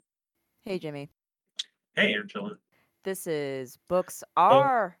Hey Jimmy, Hey, Angela. this is Books Oh,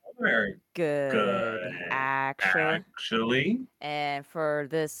 Are very Good, good. actually. Actually, And for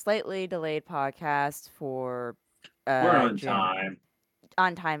this slightly delayed podcast for we're on June, time.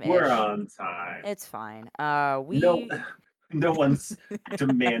 on We're time-ish. on time. It's fine. No, We no one's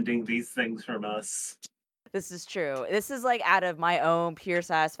demanding these things from us. This is true. This is like out of my own pure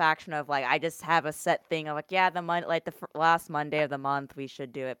satisfaction of like I just have a set thing of like yeah, the month like the last Monday of the month we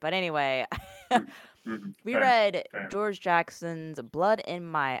should do it. But anyway, we Fair, read fair. George Jackson's Blood in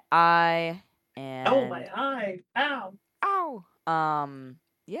My Eye Oh, my and eye. Ow. ow.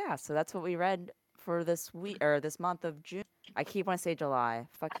 Yeah, so that's what we read for this week or this month of June. I keep wanting to say July.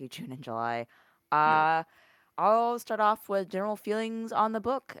 Fuck you, June and July. No, Uh I'll start off with general feelings on the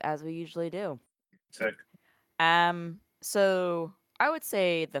book as we usually do. sick. So I would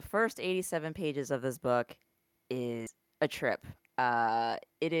say the first 87 pages of this book is a trip.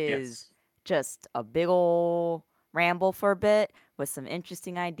 It is Yes. just a big ol' ramble for a bit with some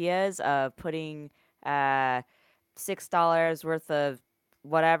interesting ideas of putting uh $6 worth of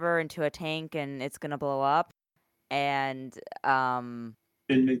whatever into a tank and it's gonna blow up. And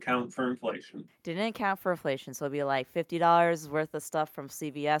Didn't account for inflation, didn't account for inflation, so it'll be like $50 worth of stuff from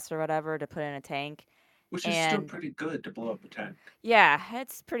CVS or whatever to put in a tank. which is still And pretty good to blow up a tank. yeah,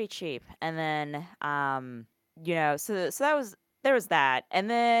 it's pretty cheap. And then, so that was there was that. And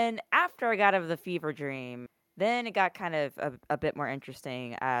then after I got out of the fever dream, then it got kind of a bit more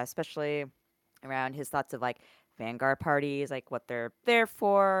interesting, especially around his thoughts of like Vanguard parties, like what they're there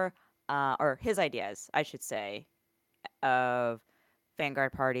for, or his ideas, I should say, of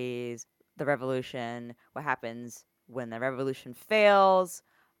Vanguard parties, the revolution, what happens when the revolution fails,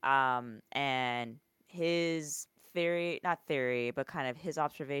 and his theory, not theory, but kind of his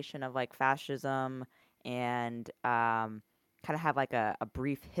observation of like fascism and kind of have like a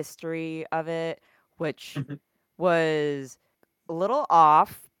brief history of it, which was a little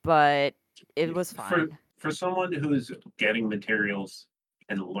off, but it Yeah. was For fine. for someone who's getting materials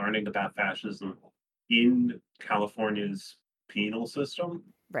and learning about fascism in California's penal system,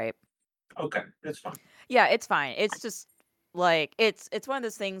 Right. okay, it's fine. Yeah, it's fine. It's just like it's one of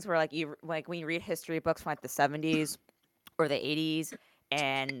those things where like you like when you read history books from like the 70s or the 80s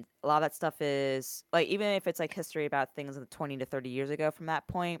and a lot of that stuff is like even if it's like history about things 20 to 30 years ago from that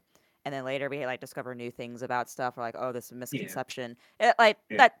point and then later we like discover new things about stuff or like oh this is a Yeah, misconception like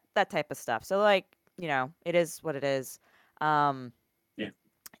yeah, that type of stuff so like it is what it is um yeah.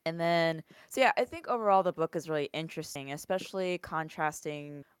 and then, so yeah, I think overall the book is really interesting, especially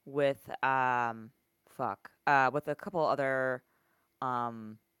contrasting with with a couple other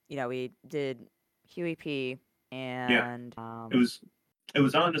we did Huey P Yeah. and It was it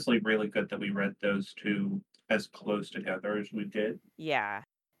was honestly really good that we read those two as close together as we did. yeah,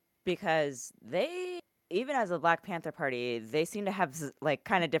 because they even as a Black Panther party, they seem to have like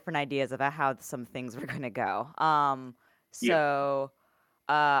kind of different ideas about how some things were going to go. Yeah. So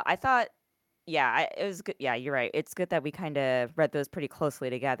I thought yeah, it was good. Yeah, you're right. It's good that we kind of read those pretty closely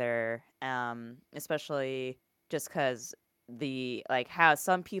together, especially just because the like how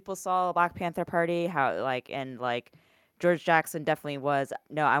some people saw Black Panther Party, how like and like George Jackson definitely was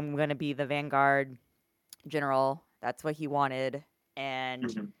no, I'm gonna be the vanguard general. That's what he wanted, and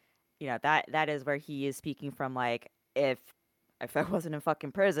Mhm. that is where he is speaking from. Like if I wasn't in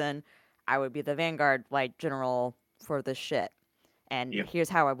fucking prison, I would be the vanguard like general for this shit and Yeah. here's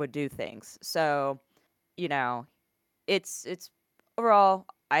how I would do things. So, you know, it's overall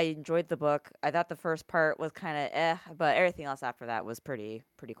I enjoyed the book. I thought the first part was kind of but everything else after that was pretty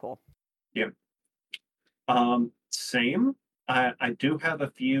cool. Yeah. Same. I do have a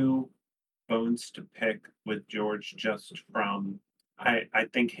few bones to pick with George just from I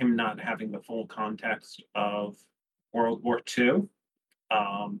think him not having the full context of World War II.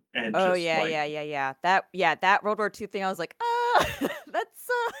 And Oh just yeah, like, yeah. That World War II thing I was like, that's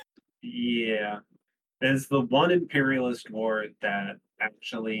yeah, there's the one imperialist war that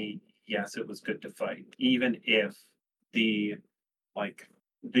actually, yes, it was good to fight, even if the like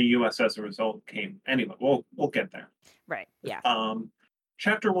the US as a result came anyway, we'll get there. right. Yeah. Um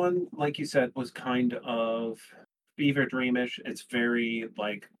Chapter one, like you said, was kind of fever dreamish. It's very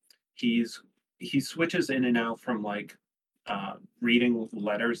like he's he switches in and out from like reading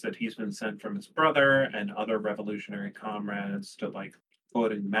letters that he's been sent from his brother and other revolutionary comrades to like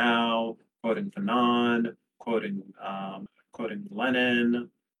quoting Mao, quoting Fanon, quoting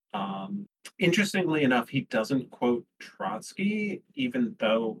Lenin. Interestingly enough, he doesn't quote Trotsky, even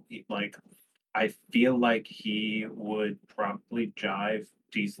though like I feel like he would probably jive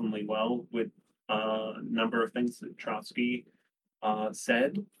decently well with a number of things that Trotsky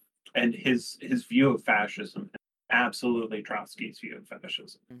said. and his view of fascism is absolutely Trotsky's view of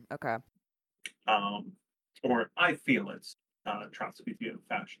fascism. Okay. Um, or I feel it's Trotsky's view of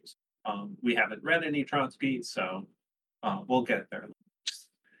fascism. We haven't read any Trotsky, so we'll get there.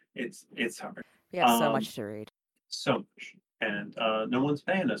 It's hard. We have so Um, much to read. so much, and no one's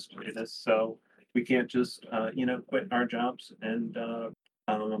paying us to do this, so we can't just quit our jobs and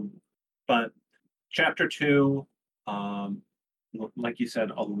um, but chapter two, um, like you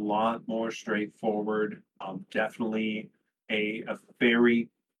said, a lot more straightforward. Definitely a very,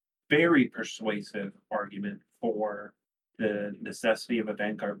 very persuasive argument for the necessity of a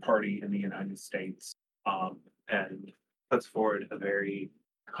vanguard party in the United States, and puts forward a very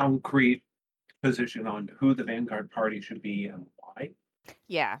concrete position on who the vanguard party should be and why.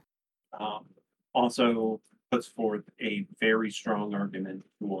 Yeah. Um, Also puts forth a very strong argument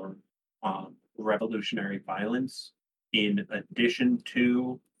for revolutionary violence in addition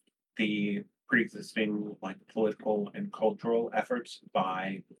to the pre-existing like political and cultural efforts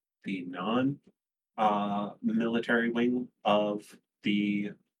by the non military wing of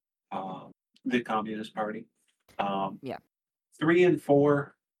the uh, the Communist Party. Um, Yeah. 3 and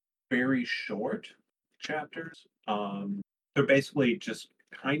 4 very short chapters. They're basically just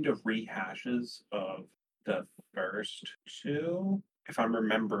kind of rehashes of the first two, if I'm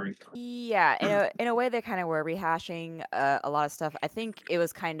remembering. Yeah, in a way they kind of were rehashing a lot of stuff. I think it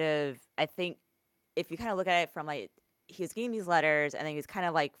was kind of I think if you kind of look at it from like he was getting these letters and then he was kind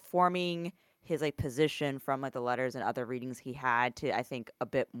of like forming his like position from like the letters and other readings he had to I think a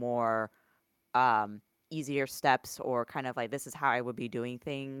bit more um easier steps or kind of like this is how I would be doing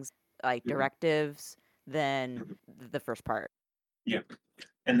things like Mhm, directives than mhm. the first part. Yeah,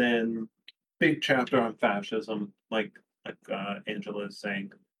 and then big chapter on fascism, like Angela is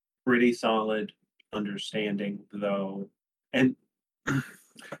saying, pretty solid understanding though, and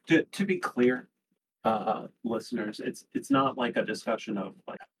to be clear, listeners, it's not like a discussion of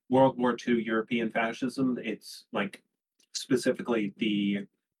like World War II European fascism. It's like specifically the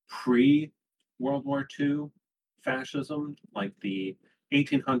pre World War II fascism, like the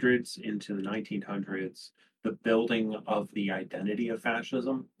 1800s into the 1900s, the building of the identity of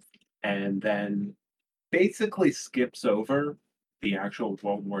fascism, and then basically skips over the actual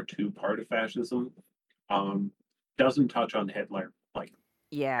World War II part of fascism. Um, doesn't touch on Hitler like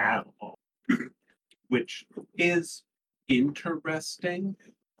Yeah. at all, which is interesting,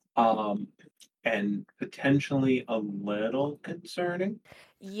 um, and potentially a little concerning.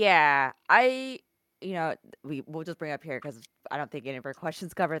 Yeah, we'll just bring up here because I don't think any of our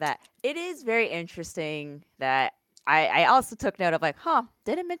questions cover that. It is very interesting that I also took note of like, huh,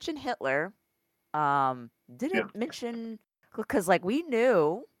 didn't mention Hitler. Yeah. Didn't mention because like we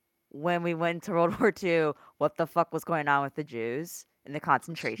knew when we went to World War II what the fuck was going on with the Jews in the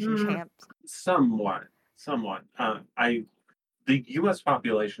concentration Hmm, camps. somewhat, somewhat. The U.S.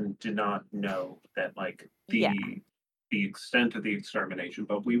 population did not know that like Yeah, the extent of the extermination,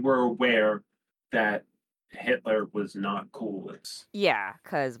 but we were aware that Hitler was not cool. It's yeah,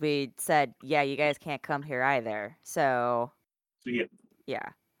 because we said, yeah, you guys can't come here either. So yeah. yeah.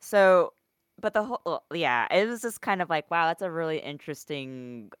 So, but yeah, it was just kind of like, wow, that's a really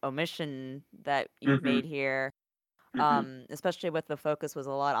interesting omission that you've Hmm. made here. Hmm. Especially with the focus was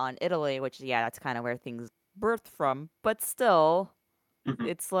a lot on Italy, which, yeah, that's kind of where things birthed from. But still, Hmm.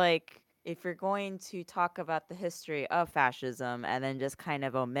 it's like if you're going to talk about the history of fascism and then just kind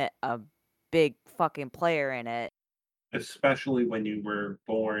of omit a big fucking player in it. Especially when you were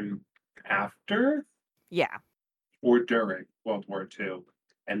born after Yeah. or during World War II,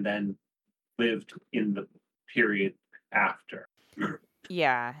 and then lived in the period after.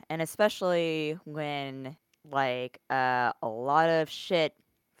 Yeah, and especially when like a lot of shit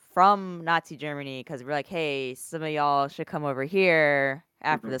from Nazi Germany cuz we're like, "Hey, some of y'all should come over here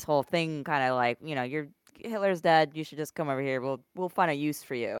after Mhm. this whole thing kind of like, you're Hitler's dead, you should just come over here. We'll find a use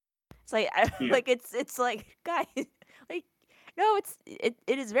for you." It's like Yeah, like it's like, guys, like no, it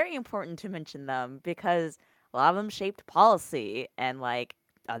is very important to mention them because a lot of them shaped policy and like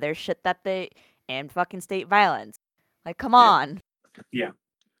other shit that they and fucking state violence. Like, come yeah, on. yeah.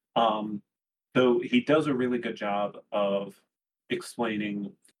 Um, though he does a really good job of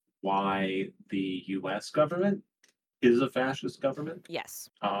explaining why the U.S. government is a fascist government, Yes.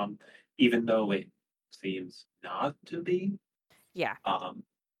 um, even though it seems not to be. Yeah. Um,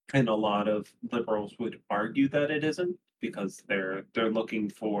 and a lot of liberals would argue that it isn't because they're looking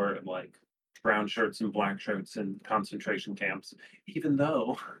for like brown shirts and black shirts in concentration camps, even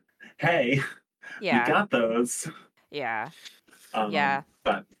though, hey, we Yeah. got those. Yeah. Yeah.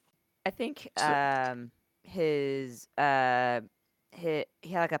 But I think so, his he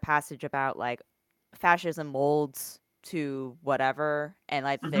had like a passage about like fascism molds to whatever, and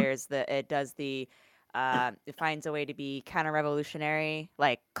like Hmm. there's the it does the it finds a way to be counter-revolutionary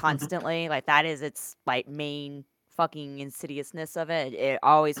like Hmm. constantly, like that is its like main fucking insidiousness of it. It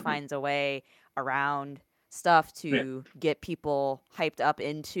always Hmm. finds a way around stuff Yeah. to get people hyped up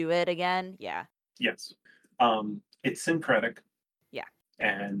into it again. Yeah. Yes. It's syncretic, Yeah.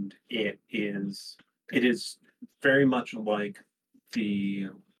 and it is very much like the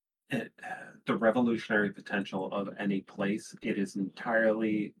eh, the revolutionary potential of any place. It is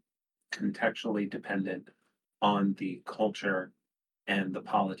entirely contextually dependent on the culture and the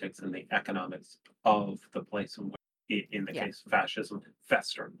politics and the economics of the place in which, in the Yeah. case of fascism,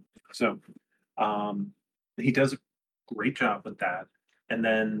 fester. So um, he does a great job with that. And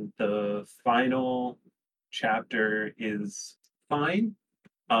then the final chapter is fine.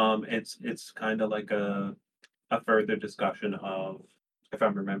 It's kind of like a further discussion of, if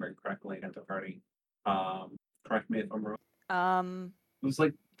I'm remembering correctly, at the party. Correct me if I'm wrong. Um It was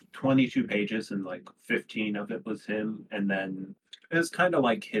like 22 pages, and like 15 of it was him, and then it was kind of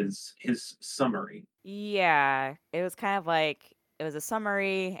like his summary. Yeah, it was kind of like it was a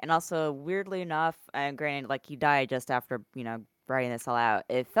summary, and also weirdly enough, and granted, like he died just after writing this all out.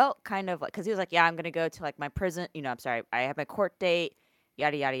 It felt kind of like because he was like, "Yeah, I'm gonna go to like my prison." I'm sorry, I have my court date,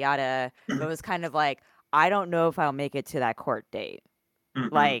 yada yada yada. But it was kind of like, I don't know if I'll make it to that court date. Hmm.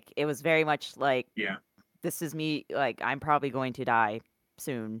 Like it was very much like Yeah, this is me. Like I'm probably going to die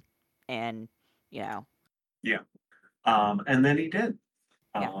soon, and you know, yeah. And then he did.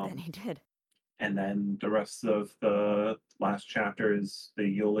 yeah. Then Um, he did. and then the rest of the last chapter is the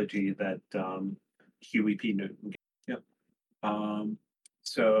eulogy that Huey P. Newton gave. Yep. Um,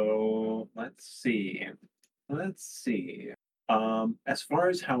 so let's see. Let's see. As far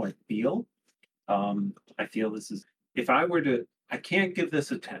as how I feel, I feel this is, if I were to, I can't give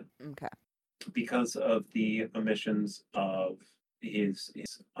this a 10 Okay. because of the omissions of his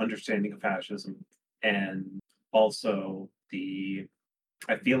understanding of fascism, and also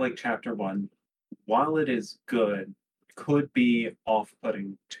I feel like chapter one, while it is good, could be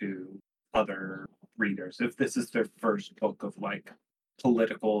off-putting to other readers if this is their first book of like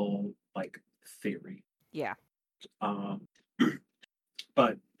political like theory. Yeah. Um,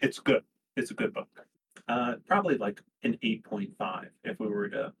 but it's good. It's a good book. Probably like an 8.5 if we were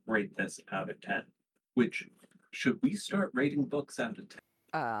to rate this out of 10. Which, should we start rating books out of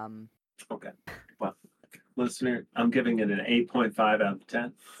 10? Um. Okay. Well, listener, I'm giving it an 8.5 out of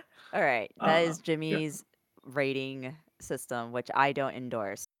 10. All right, that Uh, is yeah, Jimmy's rating system, which I don't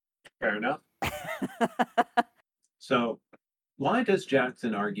endorse. fair enough. So, why does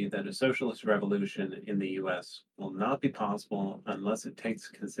Jackson argue that a socialist revolution in the US will not be possible unless it takes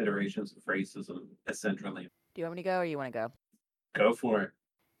considerations of racism as centrally? Do you want me to go or you want to go? Go for it.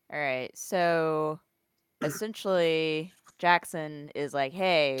 All right, so essentially, Jackson is like,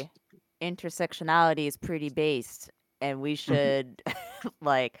 hey, intersectionality is pretty based, and we Mhm. should,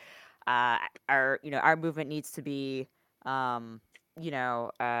 like, uh, our movement needs to be,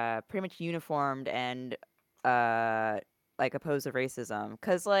 pretty much uniformed and, uh, like, opposed to racism.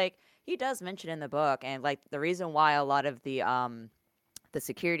 Because, like, he does mention in the book, and, like, the reason why a lot of the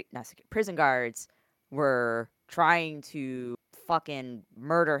security, not security, prison guards were trying to fucking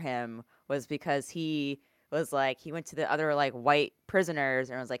murder him was because he was like he went to the other like white prisoners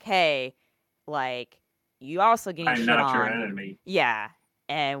and was like, "Hey, like you also getting I'm shit not your on." enemy. Yeah.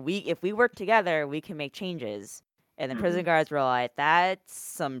 And we if we work together, we can make changes. And the Hmm. prison guards were like, "That's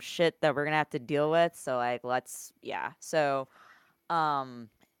some shit that we're going to have to deal with." So like, let's yeah. Um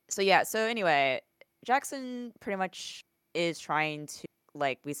so anyway, Jackson pretty much is trying to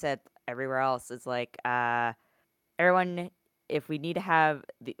like we said everywhere else is like everyone if we need to have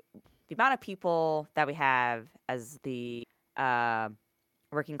the amount of people that we have as the uh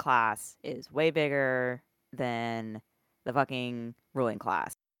working class is way bigger than the fucking ruling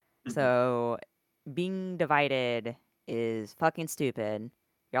class. Hmm. So being divided is fucking stupid.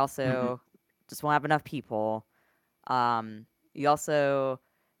 You Hmm. also just won't have enough people. um, you also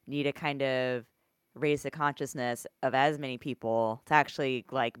need to kind of raise the consciousness of as many people to actually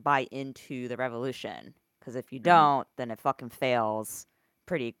like buy into the revolution. Because if you Hmm. don't, then it fucking fails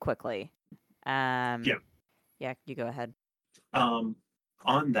pretty quickly. Um, Yeah. yeah, you go ahead. Um,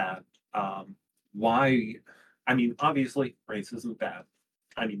 on that, why? I mean, obviously, racism bad.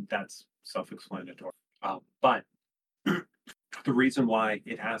 I mean, that's self-explanatory. But the reason why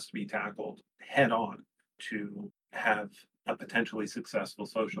it has to be tackled head on to have a potentially successful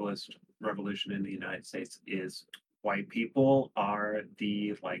socialist revolution in the United States is white people are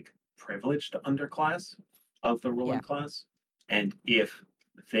the like privileged underclass of the ruling Yeah. class. And if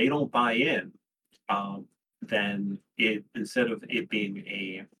they don't buy in, um, then it instead of it being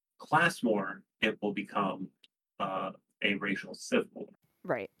a class war, it will become uh, a racial civil war.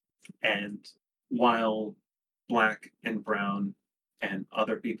 Right. And while black and brown and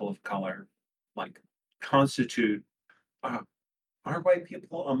other people of color like constitute uh, are white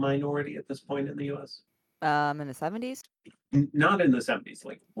people a minority at this point in the US? In the 70s? Not in the 70s,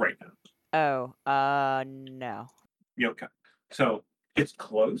 like right now. Oh, no. Yeah, okay. So it's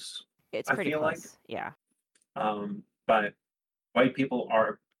close, It's I pretty feel like. close. Yeah. But white people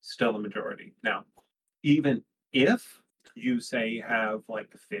are still the majority. Now, even if you say have like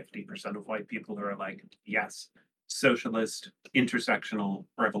 50% of white people who are like, yes, socialist intersectional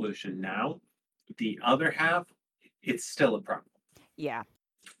revolution now, the other half, it's still a problem. Yeah.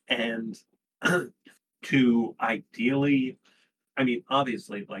 And to ideally, I mean,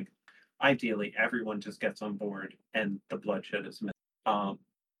 obviously, like, ideally, everyone just gets on board and the bloodshed is missed.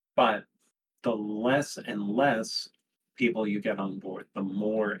 But the less and less people you get on board, the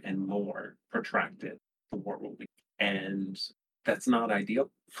more and more protracted the war will be. And that's not ideal.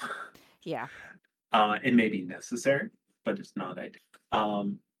 Yeah. It may be necessary, but it's not ideal.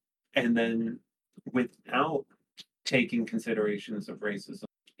 Um, and then without taking considerations of racism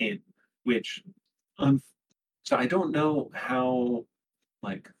in which um, so I don't know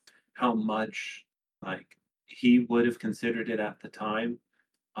like how much like he would have considered it at the time.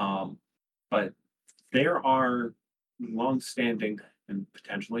 Um, but there are long-standing and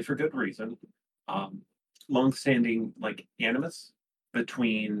potentially for good reason, um, long-standing like animus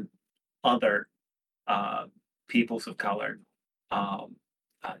between other uh, peoples of color. Um,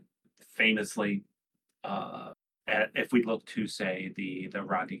 uh, famously, uh, if we look to say the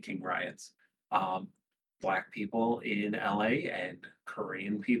Rodney King riots, um, black people in LA and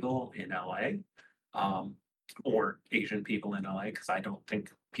Korean people in LA, um, or Asian people in LA, because I don't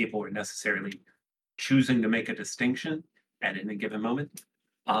think people were necessarily choosing to make a distinction at any given moment,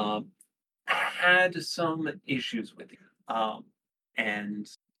 um, had some issues with it. And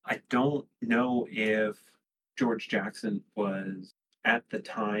I don't know if George Jackson was at the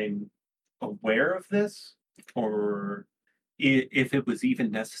time aware of this or if it was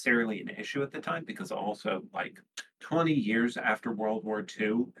even necessarily an issue at the time, because also, like 20 years after World War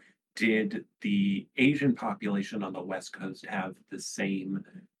II, did the Asian population on the West Coast have the same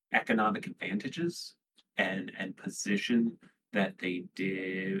economic advantages and position that they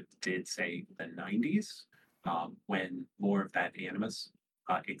did say the 90s, when more of that animus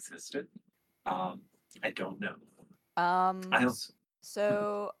existed? Um, I don't know. I also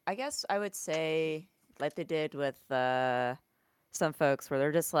So I guess I would say, like they did with some folks, where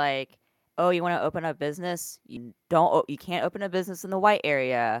they're just like, "Oh, you want to open a business? You can't open a business in the white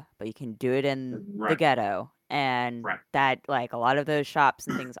area, but you can do it in the right, ghetto." And right. that, like, a lot of those shops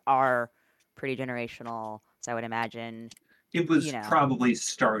and things are pretty generational. So I would imagine, It you was know, probably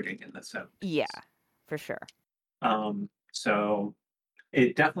starting in the yeah, 70s. for sure. So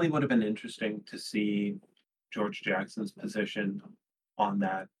it definitely would have been interesting to see George Jackson's position on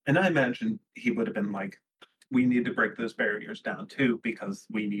that. And I imagine he would have been like, we need to break those barriers down too, because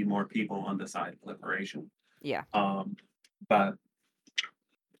we need more people on the side of liberation. Yeah. Um, but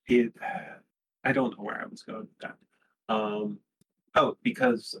it, I don't know where I was going with that. Um, oh,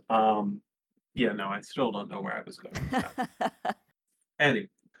 because, yeah, no, I still don't know where I was going with that. Anyway,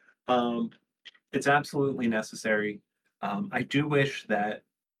 um, it's absolutely necessary. I do wish that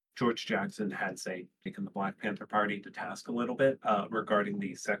George Jackson had, say, taken the Black Panther Party to task a little bit regarding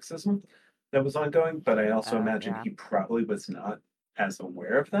the sexism that was ongoing, but I also Oh, imagine yeah. he probably was not as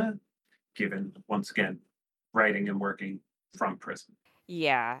aware of that, given, once again, writing and working from prison.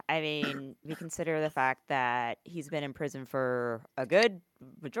 Yeah, I mean, we consider the fact that he's been in prison for a good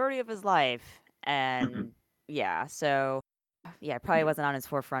majority of his life, Mhm. and yeah, so yeah, it probably Yeah, wasn't on his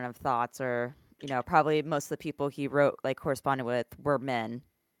forefront of thoughts, or probably most of the people he wrote, like, corresponded with, were men. yeah.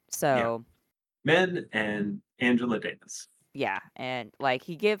 So Men and Angela Davis. yeah, and like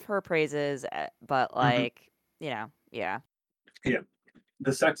he give her praises, but Mhm. like, yeah, Yeah. The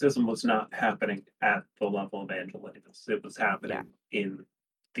sexism was not happening at the level of Angela Davis. It was yeah, happening in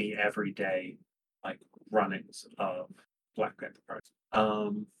the everyday, like, runnings of Black Panther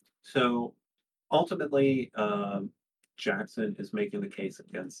Party. So ultimately, Jackson is making the case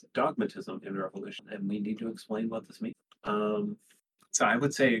against dogmatism in revolution, and we need to explain what this means. Um, so I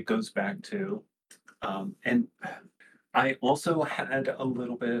would say it goes back to, and I also had a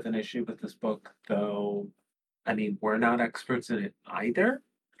little bit of an issue with this book, though. I mean, we're not experts in it either,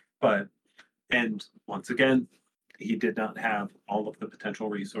 but and once again, he did not have all of the potential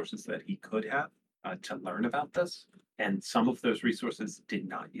resources that he could have to learn about this. and some of those resources did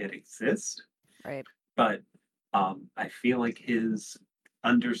not yet exist. Right. But I feel like his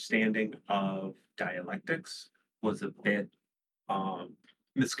understanding of dialectics was a bit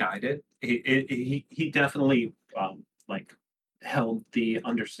misguided. He definitely like held the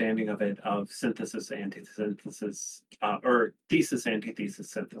understanding of it of synthesis, antithesis, or thesis,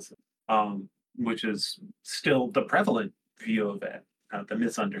 antithesis, synthesis, which is still the prevalent view of it, the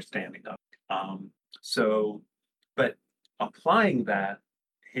misunderstanding of it. So, but applying that,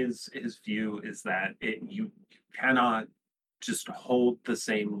 his view is that you cannot just hold the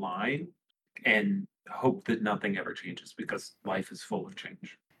same line and hope that nothing ever changes because life is full of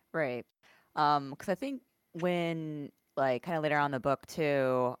change. Right. Because I think when, like, kind of later on in the book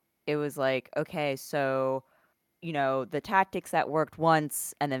too, it was like, okay, so, the tactics that worked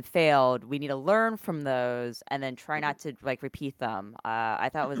once and then failed, we need to learn from those and then try Mhm, not to like repeat them. I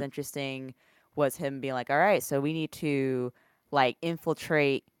thought was mhm, interesting was him being like, all right, so we need to like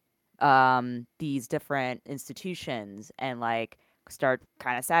infiltrate these different institutions and like start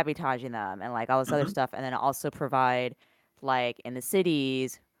kind of sabotaging them and like all this other mhm, stuff and then also provide like in the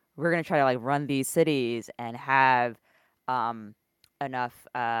cities we're going to try to like run these cities and have um enough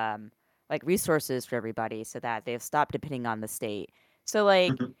like resources for everybody so that they've stopped depending on the state. So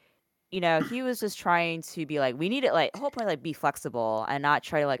like, mhm. he was just trying to be like, we need it like whole point like be flexible and not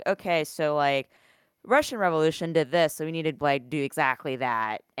try to like, okay, so like Russian Revolution did this, so we need to like do exactly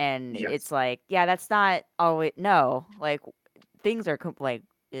that. And Yes. it's like, yeah, that's not always no. Like things are like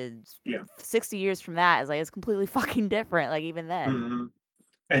is Yeah. 60 years from that is like it's completely fucking different. Like even then. Mhm.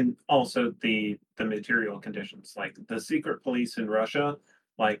 And also the material conditions, like the secret police in Russia,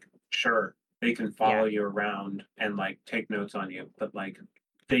 like sure, they can follow Yeah. you around and like take notes on you, but like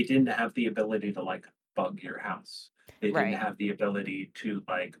they didn't have the ability to like bug your house. They didn't Right. have the ability to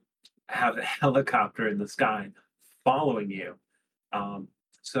like have a helicopter in the sky following you. Um,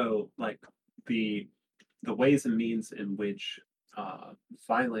 so like the the ways and means in which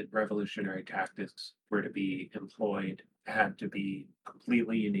violent revolutionary tactics were to be employed had to be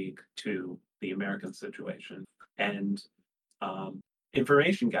completely unique to the American situation, and um,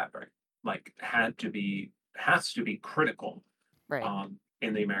 information gathering like has to be critical Right.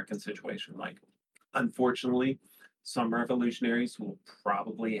 in the American situation. Like, unfortunately, some revolutionaries will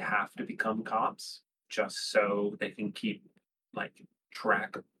probably have to become cops just so they can keep like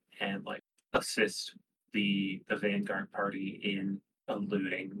track and like assist the vanguard party in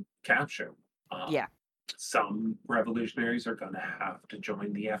eluding capture. Um, Yeah. some revolutionaries are going to have to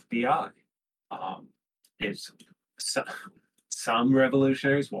join the FBI. Um, it's so, some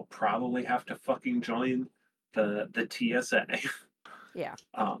revolutionaries will probably have to fucking join the TSA. Yeah.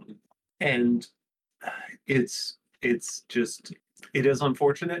 Um, and it's just it is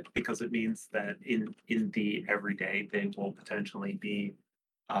unfortunate because it means that in the everyday they will potentially be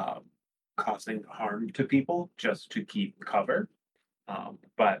um, causing harm to people just to keep cover.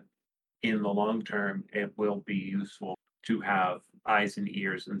 But in the long term, it will be useful to have eyes and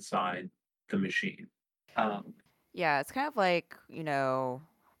ears inside the machine. Um, Yeah, it's kind of like,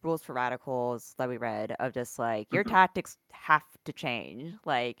 Rules for Radicals that we read of just like your mhm, tactics have to change.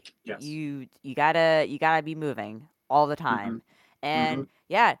 Like yes. you gotta be moving all the Hmm. time. Hmm. And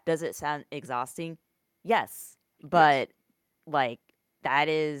yeah, does it sound exhausting? Yes. Yes. But like that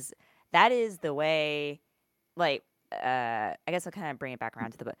is that is the way like I guess I'll kind of bring it back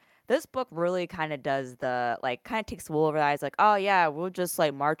around to the book. This book really kind of does the like kind of takes the wool over the eyes like, "Oh yeah, we'll just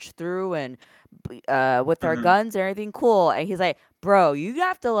like march through and with our Hmm. guns and everything cool." And he's like, "Bro, you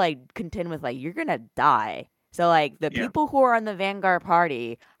have to like contend with like you're going to die." So like the Yeah. people who are on the Vanguard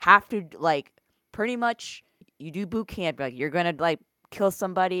party have to like pretty much you do boot camp like you're going to like kill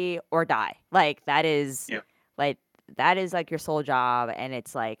somebody or die. Yeah. Like that is like your sole job and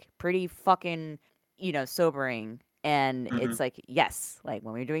it's like pretty fucking sobering. And Hmm. it's like, yes, like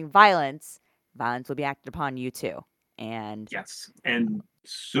when we're doing violence, violence will be acted upon you too. And Yes. And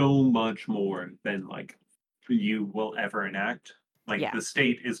so much more than like you will ever enact. Like yeah, the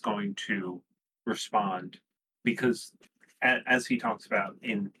state is going to respond because as he talks about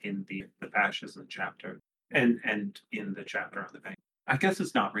in the fascism chapter and in the chapter on the bank. I guess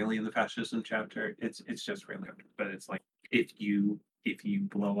it's not really in the fascism chapter. It's just really but it's like if you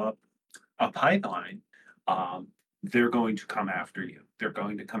blow up a pipeline, um, they're going to come after you. They're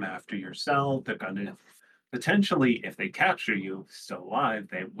going to come after your cell. They're going to potentially, if they capture you still alive,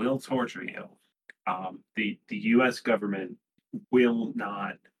 they will torture you. The U.S. government will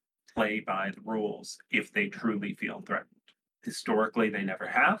not play by the rules if they truly feel threatened. Historically, they never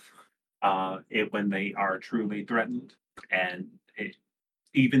have. When they are truly threatened, and it,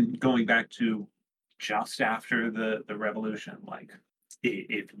 even going back to just after the revolution, like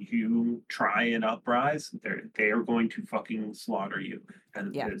if you try and uprise, they are going to fucking slaughter you,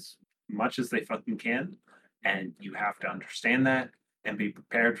 and Yeah. as much as they fucking can, and you have to understand that and be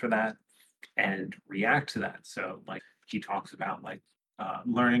prepared for that and react to that. So like he talks about like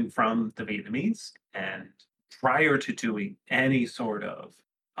learning from the Vietnamese and prior to doing any sort of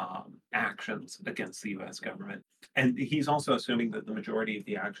actions against the U.S. government. And he's also assuming that the majority of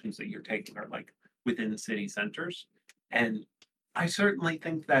the actions that you're taking are like within city centers. And I certainly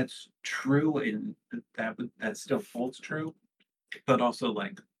think that's true, and that still holds true. But also,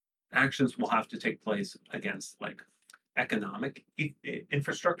 like actions will have to take place against like economic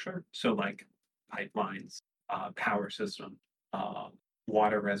infrastructure. So like pipelines, power system, uh,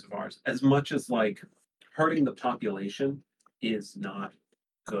 water reservoirs. As much as like hurting the population is not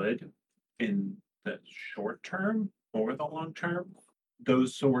good in the short term or the long term,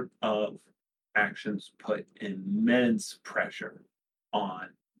 those sort of actions put immense pressure on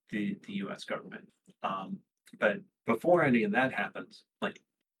the US government. Um, but before any of that happens, like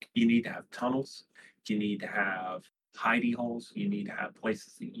you need to have tunnels, you need to have hidey holes, you need to have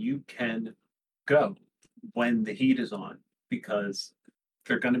places that you can go when the heat is on because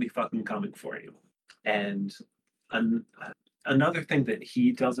they're going to be fucking coming for you. And an, another thing that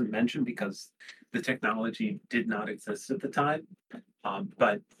he doesn't mention because the technology did not exist at the time,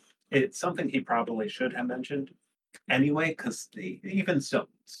 but it's something he probably should have mentioned anyway, because even still,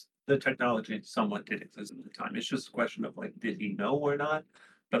 the technology somewhat did exist at the time. It's just a question of like, did he know or not?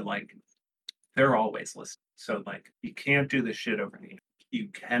 But like, they're always listening. So like, you can't do this shit over the. You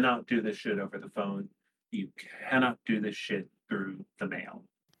cannot do this shit over the phone. You cannot do this shit through the mail.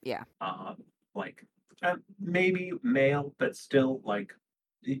 Yeah. Um, like maybe mail, but still like,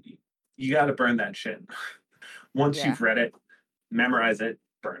 you got to burn that shit. Once Yeah. you've read it, memorize it,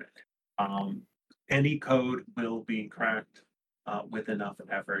 burn it. Any code will be cracked with enough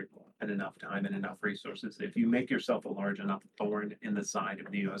effort and enough time and enough resources. If you make yourself a large enough thorn in the side of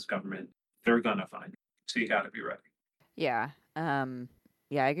the U.S. government, they're gonna find you. So you got to be ready. Yeah.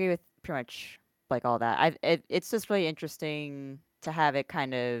 Yeah, I agree with pretty much like all that. It's just really interesting to have it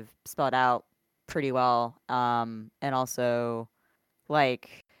kind of spelled out pretty well. And also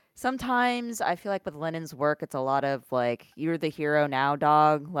like sometimes I feel like with Lennon's work it's a lot of like you're the hero now,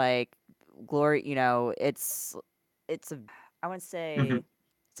 dog. Like glory, it's a I wouldn't Hmm. say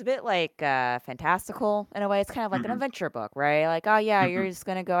it's a bit like fantastical in a way. It's kind of like an Hmm. adventure book, right? Like, oh yeah, you're Hmm. just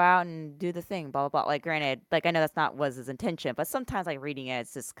gonna go out and do the thing, blah blah blah. Like, granted, like I know that's not was his intention, but sometimes like reading it,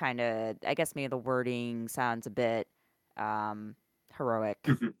 it's just kind of I guess maybe the wording sounds a bit um heroic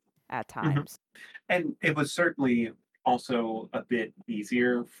Hmm. at Hmm. times. And it was certainly also a bit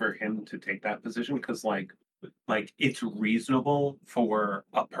easier for him to take that position because like it's reasonable for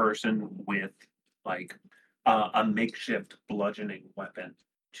a person with like a makeshift bludgeoning weapon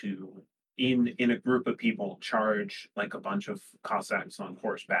to in a group of people charge like a bunch of Cossacks on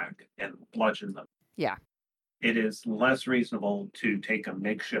horseback and bludgeon them. Yeah, It is less reasonable to take a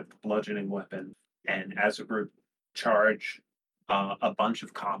makeshift bludgeoning weapon and as a group charge a bunch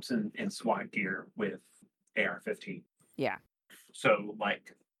of cops in SWAT gear with AR-15. yeah, So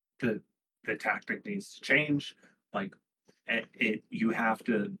like the the tactic needs to change. Like it you have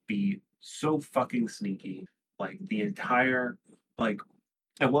to be so fucking sneaky. Like the entire like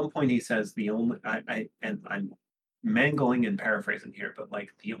at one point he says the only I and I'm mangling and paraphrasing here, but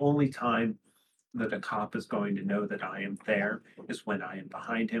like the only time that a cop is going to know that I am there is when I am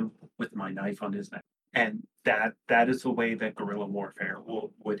behind him with my knife on his neck. And that is the way that guerrilla warfare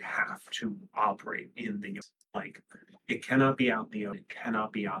would have to operate in the like it cannot be out in the open, it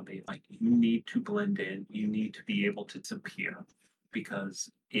cannot be obvious. Like you need to blend in, you need to be able to disappear because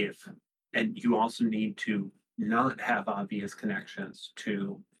if and you also need to not have obvious connections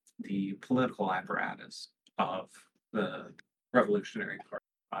to the political apparatus of the Revolutionary Party.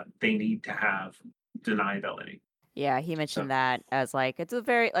 They need to have deniability. yeah. He So, mentioned that as like it's a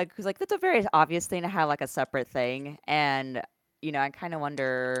very like because like that's a very obvious thing to have like a separate thing, and I kind of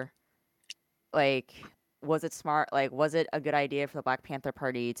wonder like was it smart like was it a good idea for the Black Panther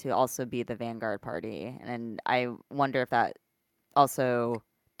Party to also be the vanguard party, and I wonder if that also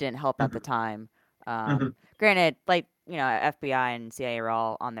didn't help at the mhm, time. mhm. Granted, like FBI and CIA are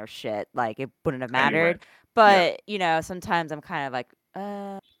all on their shit, like it wouldn't have Anyway, mattered, yeah. but sometimes I'm kind of like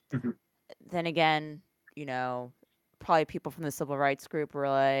Mhm. then again, you know probably people from the civil rights group were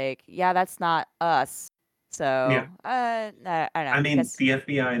like, yeah, that's not us. Yeah. So I don't know, I I mean, guess. the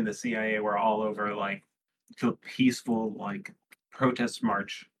FBI and the CIA were all over like the peaceful like protest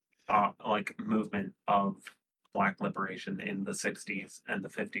march like movement of black liberation in the 60s and the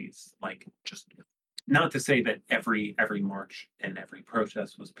 50s. Like just not to say that every march and every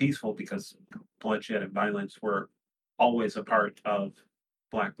protest was peaceful, because bloodshed and violence were always a part of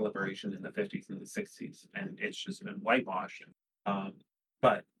Black liberation in the 50s and the 60s, and it's just been whitewashed. Um,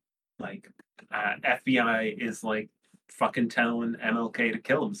 but like, FBI is like fucking telling MLK to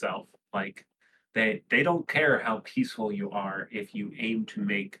kill himself. Like, they don't care how peaceful you are if you aim to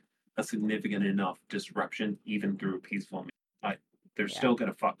make a significant enough disruption, even through peaceful means. They're Yeah. still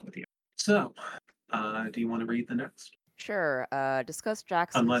gonna fuck with you. So, do you want to read the next? Sure. Discuss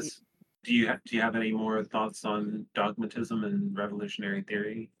Jackson's. Unless, do you have any more thoughts on dogmatism and revolutionary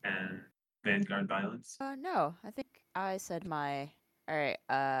theory and vanguard violence? No, I think I said my. All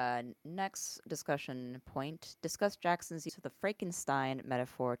right. Next discussion point: discuss Jackson's use of the Frankenstein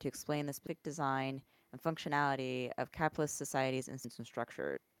metaphor to explain the specific design and functionality of capitalist societies, institutions, and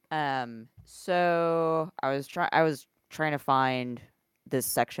structures. So I was trying to find this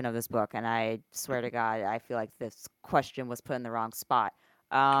section of this book, and I swear to God, I feel like this question was put in the wrong spot.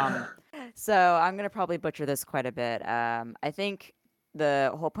 Um, so I'm gonna probably butcher this quite a bit. I think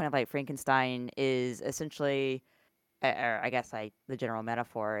the whole point of like Frankenstein is essentially, or I guess the general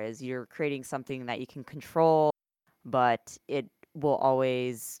metaphor is you're creating something that you can control, but it will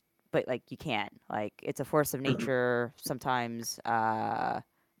always, but like you can't. Like it's a force of Mhm. nature sometimes. Yeah.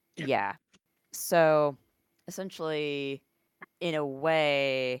 Yeah. So essentially, in a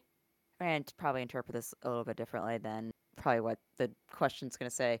way, and probably interpret this a little bit differently than probably what the question's going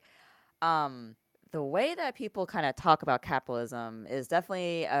to say. Um, the way that people kind of talk about capitalism is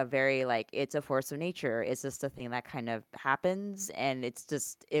definitely a very like it's a force of nature. It's just a thing that kind of happens, and it's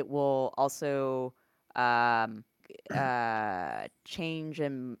just it will also um change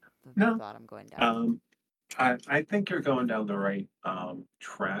and the No, thought I'm going down. um, I think you're going down the right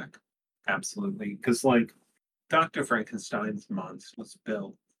track. Absolutely, because like Dr. Frankenstein's monster was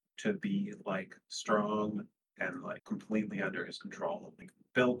built to be like strong and like completely under his control, like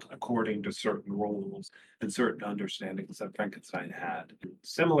built according to certain rules and certain understandings that Frankenstein had.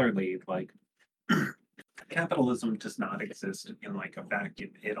 Similarly, like capitalism does not exist in like a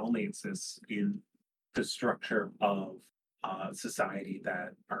vacuum. It only exists in the structure of society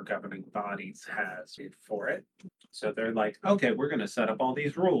that our governing bodies has for it. So they're like, okay, we're going to set up all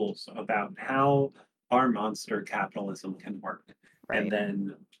these rules about how our monster capitalism can work. And Right.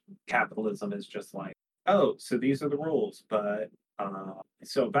 then capitalism is just like, oh, so these are the rules, but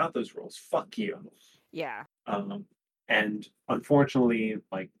so about those rules, fuck you. Yeah. Um, and unfortunately,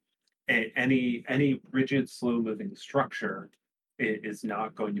 like any rigid, slow moving structure is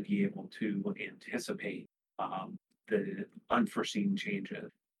not going to be able to anticipate the unforeseen changes.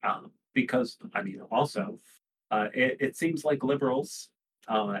 Because, I mean, also, it seems like liberals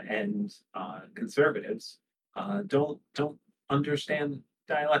and conservatives don't understand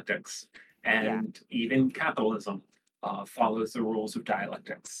dialectics, Yeah. and even capitalism follows the rules of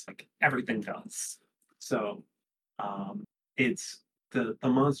dialectics. Like everything does. So um, it's the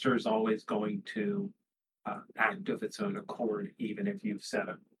monster is always going to act of its own accord, even if you've set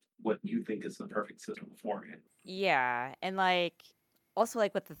up what you think is the perfect system for it. Yeah, and like also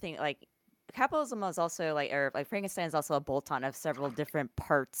like with the thing like capitalism is also like or like Frankenstein is also a bolt-on of several different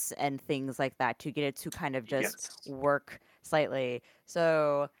parts and things like that to get it to kind of just Yes. work slightly.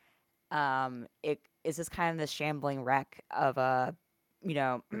 So it is just kind of this shambling wreck of a you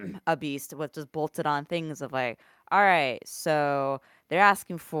know a beast with just bolted on things of like all right, so they're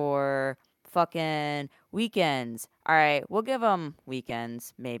asking for fucking weekends. All right, we'll give them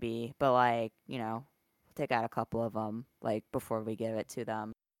weekends maybe, but like take out a couple of them like before we give it to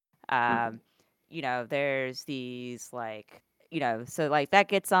them. Mhm. um there's these like so like that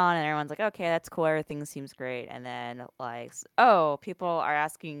gets on and everyone's like okay, that's cool, everything seems great, and then like oh, people are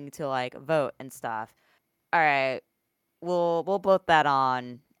asking to like vote and stuff. All right, we'll vote that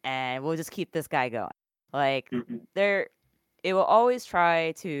on and we'll just keep this guy going. Like Mhm. there it will always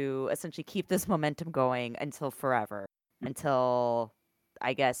try to essentially keep this momentum going until forever, until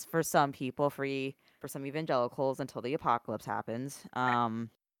I guess for some people, for some evangelicals, until the apocalypse happens.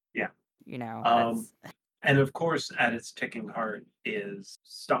 Yeah. Um, That's and of course, at its ticking heart is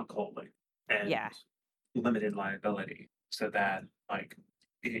stockholding yeah, and limited liability, so that like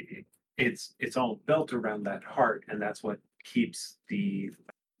it's all built around that heart, and that's what keeps the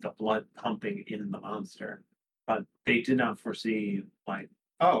blood pumping in the monster. But they did not foresee like,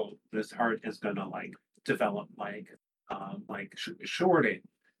 oh, this heart is gonna like develop like shorting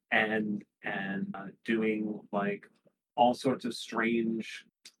and doing like all sorts of strange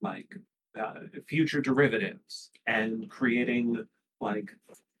like future derivatives and creating like,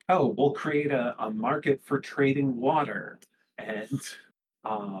 oh, we'll create a market for trading water and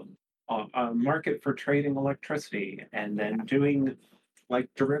um, a market for trading electricity, and then Yeah. doing like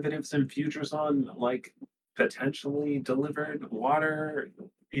derivatives and futures on like potentially delivered water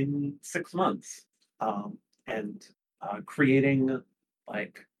in 6 months, and creating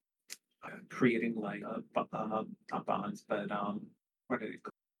like not bonds, but what are they,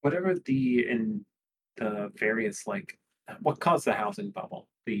 whatever the various like what caused the housing bubble,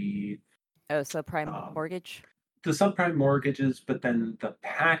 Oh, subprime um, mortgage. the subprime mortgages, but then the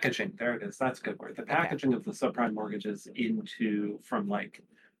packaging, there it is, that's a good word. The Okay. packaging of the subprime mortgages into from like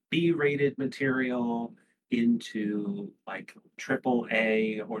B-rated material into like triple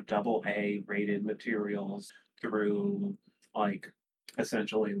A or double A rated materials through like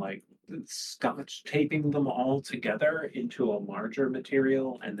essentially like scotch taping them all together into a larger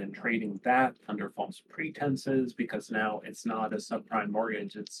material and then trading that under false pretenses because now it's not a subprime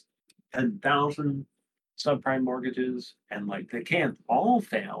mortgage, it's 10,000 subprime mortgages, and like they can't all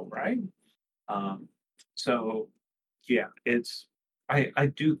fail, right? Um, so yeah, it's I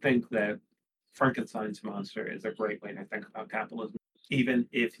do think that Frankenstein's monster is a great way to think about capitalism, even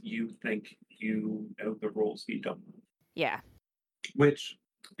if you think you know the rules, you don't. Yeah. Which,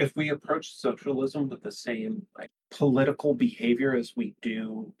 if we approach socialism with the same like political behavior as we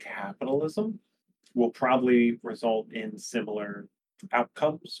do capitalism, will probably result in similar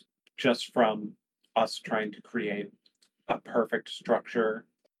outcomes just from us trying to create a perfect structure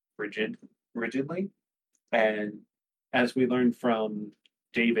rigidly. And as we learned from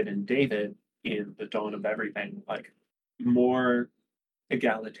David and David in The Dawn of Everything, like more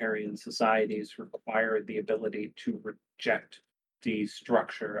egalitarian societies require the ability to reject the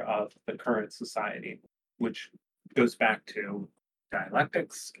structure of the current society, which goes back to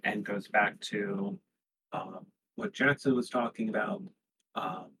dialectics and goes back to what Jackson was talking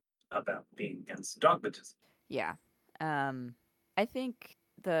um, about being against dogmatism. Yeah. Um, I think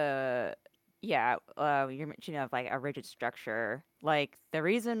the yeah, you're mentioning of like a rigid structure. Like the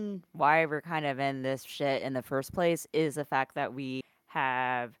reason why we're kind of in this shit in the first place is the fact that we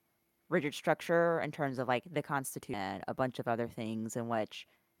have rigid structure in terms of like the Constitution and a bunch of other things in which,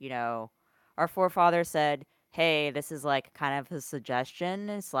 you know, our forefathers said, hey, this is like kind of a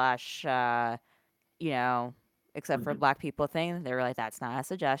suggestion slash you know, except for Mhm, black people thing, they were like, that's not a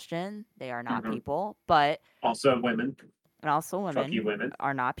suggestion. They are not mhm. people. But Also, women, and also fuck you, women women.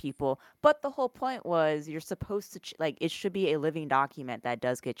 are not people. But the whole point was you're supposed to like it should be a living document that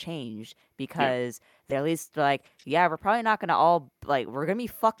does get changed Yeah. because they're at least like, yeah, we're probably not gonna all like we're gonna be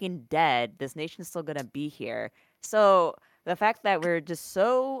fucking dead. This nation's still gonna be here. So the fact that we're just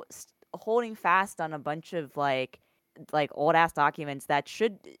so holding fast on a bunch of like old ass documents that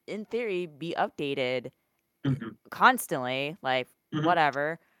should in theory be updated Mhm, constantly, like mhm.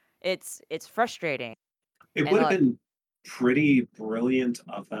 whatever. It's frustrating. It And would have been pretty brilliant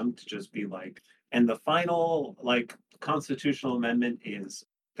of them to just be like, and the final like constitutional amendment is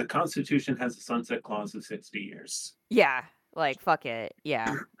the Constitution has a sunset clause of 60 years. yeah, like fuck it.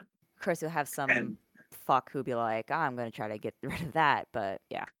 Yeah. Of course you'll have some And fuck who be like, "Oh, I'm gonna try to get rid of that," but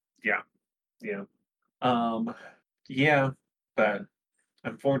yeah. yeah, yeah. Um, yeah, but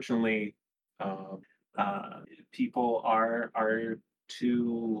unfortunately, um, uh, people are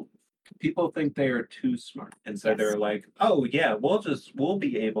too. People think they are too smart, and so Yes. they're like, "Oh yeah, we'll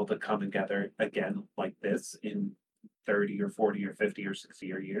be able to come together again like this in 30 or 40 or 50 or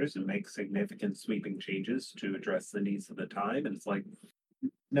 60 or years and make significant sweeping changes to address the needs of the time." And it's like,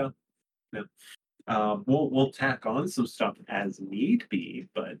 no, no. We'll tack on some stuff as need be,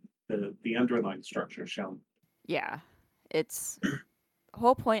 but the underlying structure shall. Yeah. It's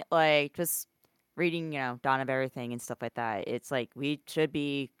whole point like just reading, Dawn of Everything and stuff like that. It's like we should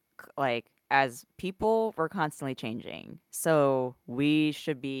be like as people we're constantly changing. So we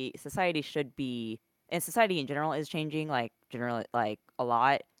should be society should be and society in general is changing like generally like a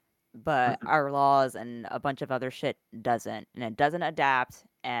lot, but Mhm. our laws and a bunch of other shit doesn't and it doesn't adapt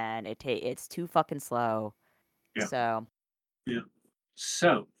and it's too fucking slow. Yeah, So, yeah.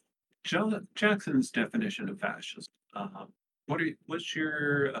 So, Jackson's definition of fascism. What's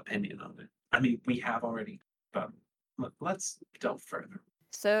your opinion on it? I mean, we have already, but let's delve further.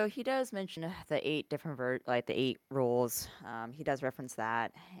 so he does mention the eight different like the eight rules. He does reference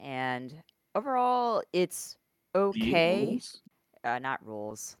that, and overall, it's The eight okay. rules. Not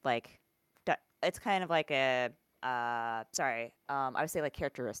rules. Like, it's kind of like a sorry. I would say like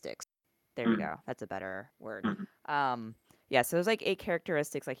characteristics. There we Mhm, go. That's a better word. mhm. Um, yeah. So there's like eight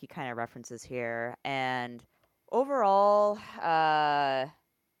characteristics like he kind of references here, and overall,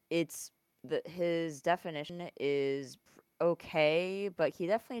 it's his definition is okay, but he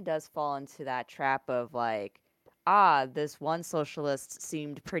definitely does fall into that trap of like this one socialist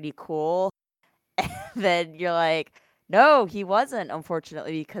seemed pretty cool. Then you're like, no, he wasn't,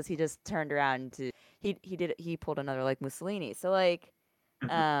 unfortunately, because he just turned around to he pulled another like Mussolini. So like,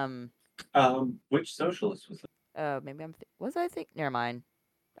 Mhm. um, Which socialist was it? oh, maybe was I think never mind.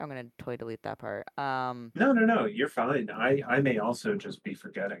 I'm gonna totally delete that part. No, no, no. You're fine. I may also just be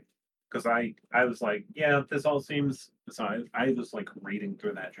forgetting because I was like, yeah, this all seems. So I was like reading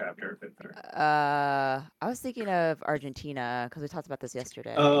through that chapter a bit better. I was thinking of Argentina because we talked about this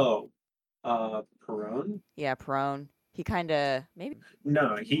yesterday. Oh, Perón? Yeah, Perón. He kind of maybe. No,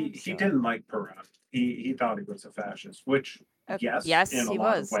 Yeah, I'm he still. didn't like Perón. He thought he was a fascist, which yes, Yes, in a he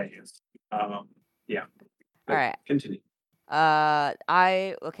lot of was. ways. Yeah, All but right. continue.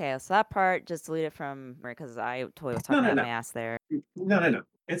 I okay. So that part just delete it from because I totally was No, talking no, out no, my ass there. no, no, no.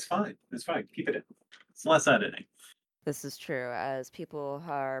 It's fine. It's fine. Keep it in. It's less editing. This is true. As people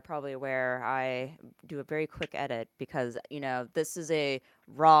are probably aware, I do a very quick edit because, this is a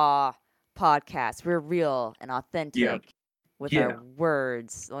raw podcast. We're real and Yeah, authentic with our yeah,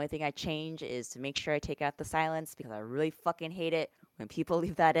 words. The only thing I change is to make sure I take out the silence because I really fucking hate it when people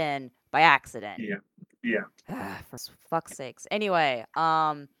leave that in by accident. yeah, yeah. For fuck's sakes. Anyway,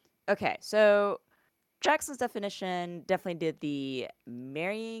 okay, so Jackson's definition definitely did the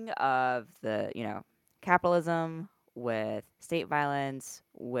marrying of the, capitalism with state violence,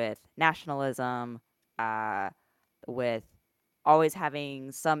 with nationalism, uh, with always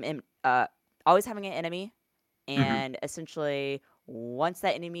having always having an enemy, Hmm. and essentially once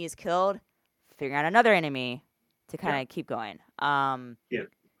that enemy is killed, figuring out another enemy to Yeah, kind of keep going. yeah.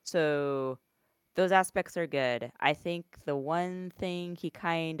 So those aspects are good. I think the one thing he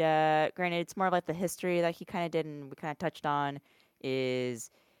kind of, granted, it's more like the history that he kind of did and we kind of touched on,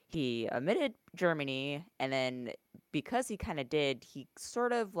 is he omitted Germany, and then because he kind of did, he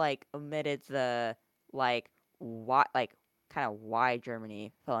sort of like omitted the like like kind of why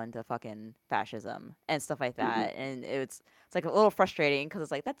Germany fell into fucking fascism and stuff like Hmm. that, and it's like a little frustrating because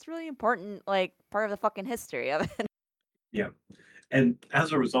it's like that's really important, like part of the fucking history of it. Yeah. And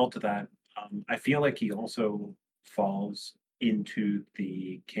as a result of that, I feel like he also falls into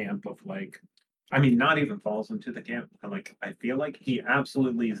the camp of like, I mean, not even falls into the camp. But like, I feel like he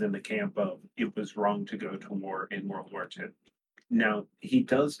absolutely is in the camp of it was wrong to go to war in World War II. Now, he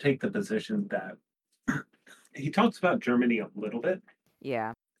does take the position that he talks about Germany a little bit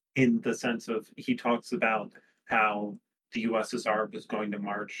Yeah. in the sense of he talks about how the USSR was going to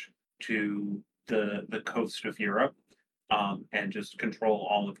march to the coast of Europe and just control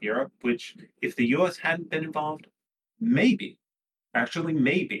all of Europe. Which, if the US hadn't been involved, maybe, actually,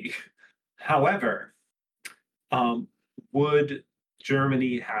 maybe. However, um, would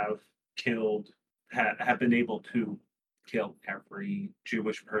Germany have killed, have been able to kill every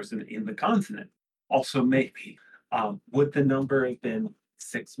Jewish person in the continent? Also, maybe. Would the number have been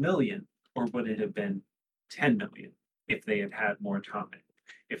 6 million or would it have been 10 million if they had had more time?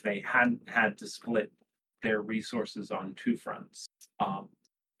 If they hadn't had to split their resources on two fronts? Um,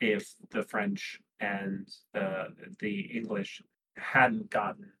 if the French and the English hadn't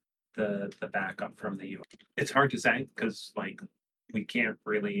gotten the backup from the US. It's hard to say because like we can't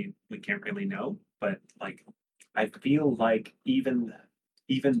really know, but like I feel like even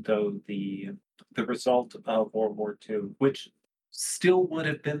though the result of World War II, which still would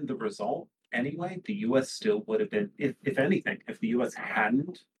have been the result anyway, the US still would have been, if anything, if the US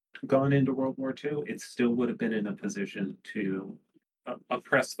hadn't gone into World War II, it still would have been in a position to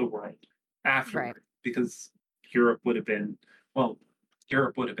oppress the world Right. afterward because Europe would have been, well,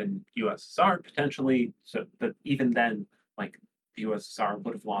 Europe would have been USSR potentially. So, but even then, like the USSR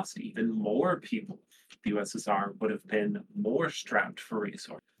would have lost even more people. The USSR would have been more strapped for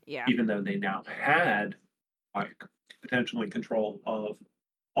resources, Yeah. even though they now had like potentially control of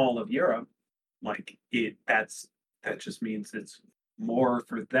all of Europe. Like that just means it's more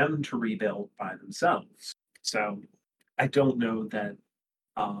for them to rebuild by themselves. So I don't know that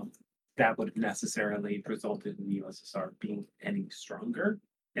um, that would have necessarily resulted in the USSR being any stronger,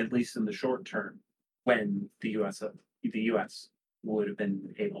 at least in the short term, when the US would have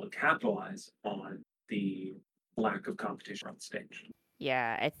been able to capitalize on the lack of competition on stage.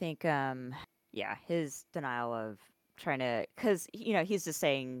 Yeah, I think yeah, his denial of trying to cuz he's just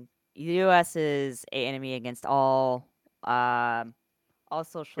saying the US is a enemy against um all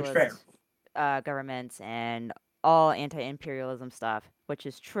Which fair. socialist governments and all anti-imperialism stuff, which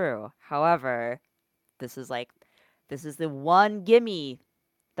is true. However, this is like this is the one gimme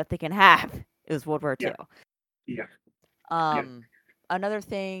that they can have is World War Yeah, II. yeah, yeah. Um, Another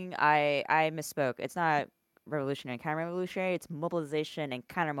thing, I misspoke. It's not. revolutionary and counter-revolutionary. It's mobilization and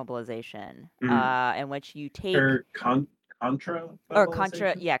counter-mobilization, Mm. in which you take Or contra or contra,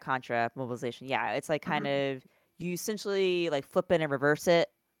 mobilization. yeah, contra mobilization. Yeah, it's like kind Hmm. of you essentially like flip it and reverse it.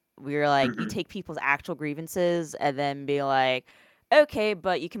 We're like you Hmm. take people's actual grievances and then be like, okay,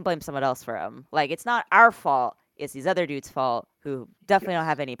 but you can blame someone else for them. Like it's not our fault. It's these other dudes' fault who definitely don't Yes.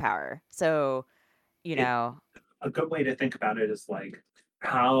 have any power. So you It know, a good way to think about it is like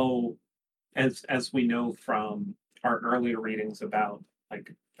how, as we know from our earlier readings about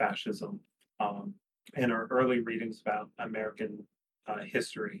like fascism, um, and our early readings about American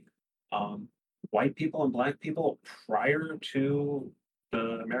history, um, white people and black people prior to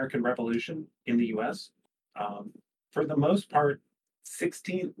the American Revolution in the U.S., um, for the most part,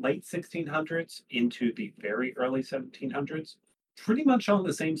 late 1600s into the very early 1700s, pretty much on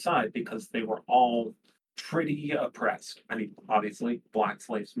the same side because they were all pretty oppressed. I mean, obviously, black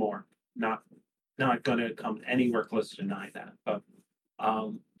slaves more. Not going to come anywhere close to deny that, but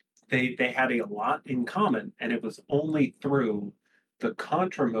um, they had a lot in common, and it was only through the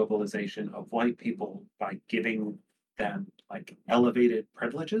contra mobilization of white people by giving them like elevated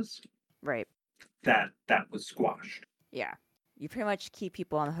privileges right? that was squashed. Yeah, you pretty much keep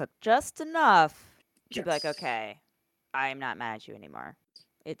people on the hook just enough to be like, Yes. okay, I'm not mad at you anymore.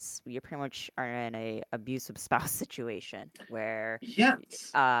 It's you pretty much are in a abusive spouse situation where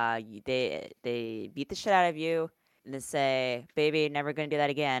Yes. they beat the shit out of you and they say, "Baby, never gonna do that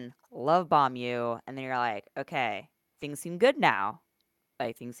again." Love bomb you, and then you're like, "Okay, things seem good now.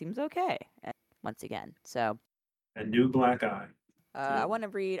 Like things seems okay." And once again, so A new black eye. I Yeah. want to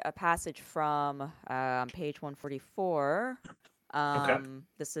read a passage from page 144. Okay.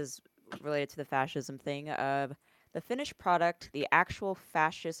 This is related to the fascism thing of the finished product. The actual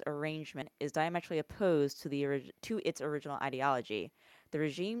fascist arrangement is diametrically opposed to to its original ideology. The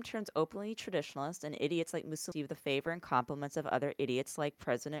regime turns openly traditionalist, and idiots like Mussolini receive the favor and compliments of other idiots like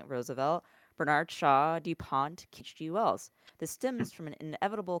President Roosevelt, Bernard Shaw, DuPont, H.G. Wells. This stems from an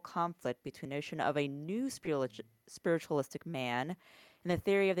inevitable conflict between the notion of a new spiritualistic man and the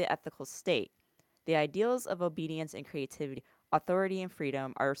theory of the ethical state. The ideals of obedience and creativity, authority and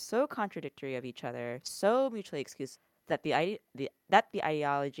freedom are so contradictory of each other, so mutually exclusive, that the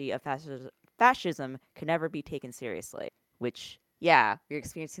ideology of fascism can never be taken seriously. Which, yeah, you're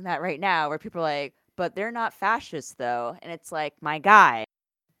experiencing that right now, where people are like, "But they're not fascists, though," and it's like, my guy,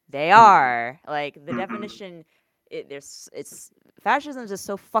 they Hmm. are. Like the Hmm. definition, it's fascism is just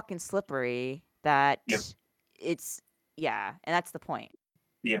so fucking slippery that Yeah. it's yeah, and that's the point.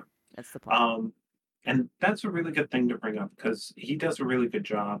 Yeah. That's the point. Um, and that's a really good thing to bring up because he does a really good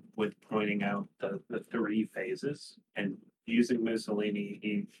job with pointing out the three phases and using Mussolini.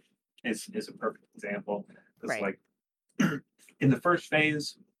 He is a perfect example because, Right. like, in the first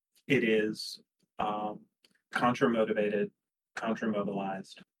phase, it is um, contra motivated, contra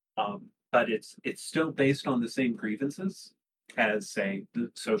mobilized, but it's still based on the same grievances as, say,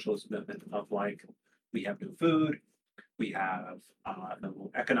 the socialist movement of like we have no food, we have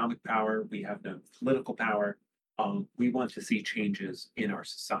no economic power. We have no political power. We want to see changes in our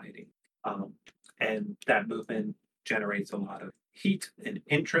society. Um, and that movement generates a lot of heat and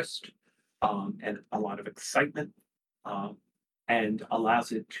interest and a lot of excitement um, and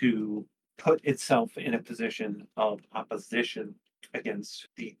allows it to put itself in a position of opposition against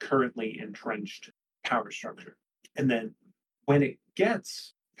the currently entrenched power structure. And then when it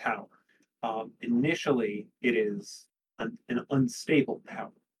gets power, initially it is an unstable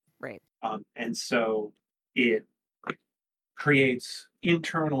power. Right. And so it creates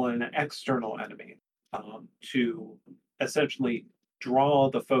internal and external enemies to essentially draw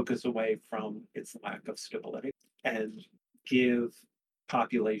the focus away from its lack of stability and give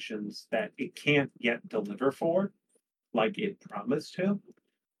populations that it can't yet deliver for, like it promised to,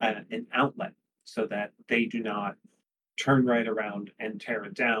 an outlet so that they do not turn right around and tear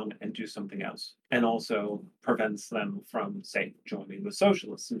it down and do something else. And also prevents them from, say, joining the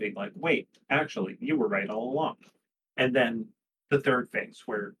socialists and being like, wait, actually, you were right all along. And then the third phase,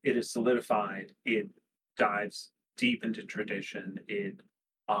 where it is solidified, it dives deep into tradition, it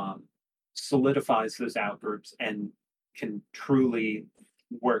um, solidifies those outgroups and can truly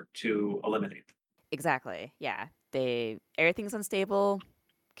work to eliminate them. Exactly. Yeah. They everything's unstable.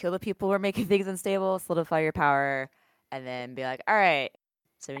 Kill the people who are making things unstable. Solidify your power, and then be like, all right.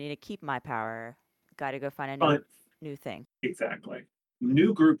 So we need to keep my power. Got to go find a But new thing. exactly.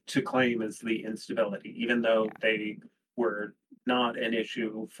 New group to claim is the instability, even though Yeah. they were not an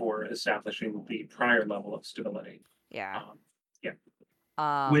issue for establishing the prior level of stability. Yeah. Um, yeah,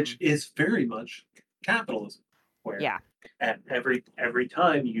 which Um. is very much capitalism, where Yeah. at every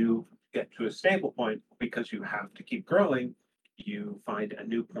time you get to a stable point because you have to keep growing, you find a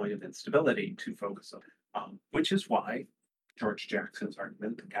new point of instability to focus on. Which is why George Jackson's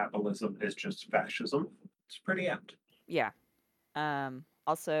argument that capitalism is just fascism is pretty apt. Yeah.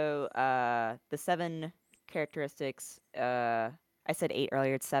 Also, the 7 characteristics, I said 8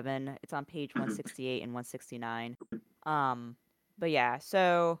 earlier, it's 7. It's on page Mhm. 168 and 169. Um, but yeah,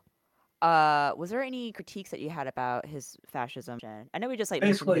 so, was there any critiques that you had about his fascism? I know we just, like,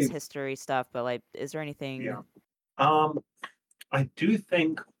 mentioned his Basically, history stuff, but, like, is there yeah. anything? Um, I do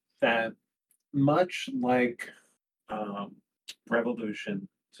think that much like um, revolution,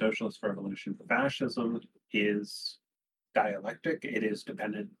 socialist revolution, fascism is dialectic. It is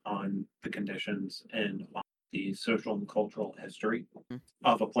dependent on the conditions and on the social and cultural history Mm,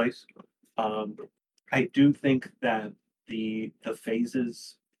 of a place. Um, I do think that the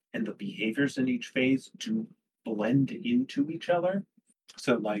phases and the behaviors in each phase do blend into each other.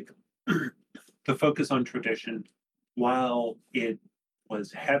 So, like the focus on tradition, while it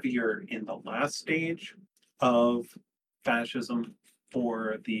was heavier in the last stage of fascism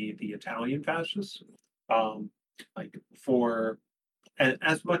for the Italian fascists, um, like for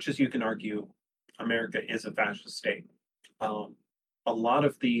as much as you can argue America is a fascist state, um, a lot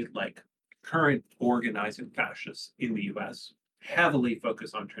of the like current organizing fascists in the US heavily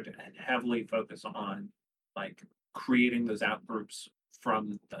focus on tradition and heavily focus on like creating those out groups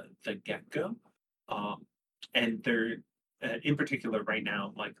from the get-go. Um, and they're in particular right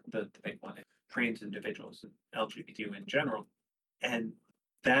now, like the big one, trans individuals and LGBTQ in general. And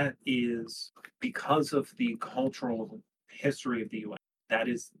that is because of the cultural history of the US, that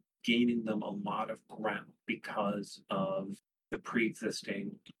is gaining them a lot of ground because of the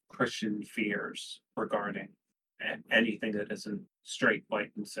pre-existing Christian fears regarding anything that isn't straight,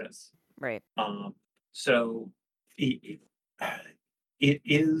 white, and cis. right. Um, so it, it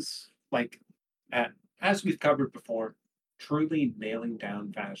is like, uh, as we've covered before, truly nailing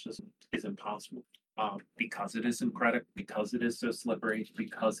down fascism is impossible because it is incredible, because it is so slippery,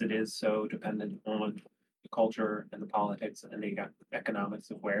 because it is so dependent on the culture and the politics and the economics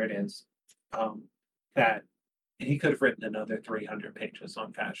of where it is. Um, that he could have written another 300 pages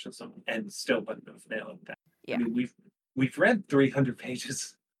on fascism and still wouldn't have nailed that. I Yeah. mean, we've read 300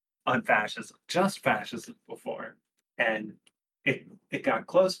 pages on fascism, just fascism before, and it got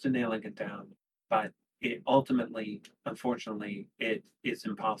close to nailing it down, but it ultimately, unfortunately, it is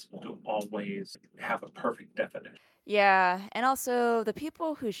impossible to always have a perfect definition. Yeah, and also the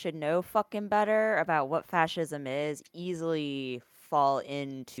people who should know fucking better about what fascism is easily fall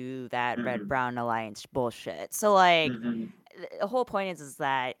into that red Hmm. brown alliance bullshit. So like Hmm. the whole point is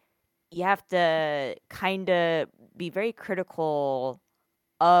that you have to kind of be very critical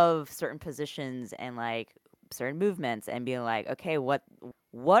of certain positions and like certain movements and being like, okay, what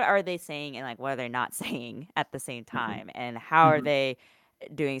are they saying and like what are they not saying at the same Hmm. time and how are Hmm. they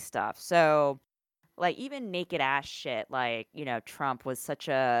doing stuff. So like even naked ass shit, like, Trump was such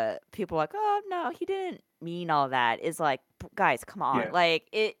a people like, "Oh, no, he didn't mean all that." Is like, guys, come on. Yeah. Like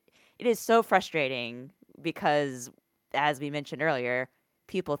it is so frustrating because as we mentioned earlier,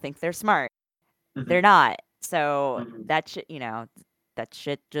 people think they're smart. They're Hmm. not. So Hmm. that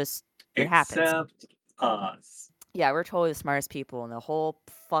shit just it happens. Except us. Yeah, we're totally the smartest people in the whole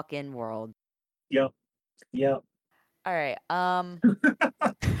fucking world. Yep. Yep. All right.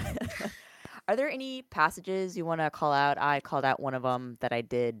 Are there any passages you want to call out? I called out one of them that I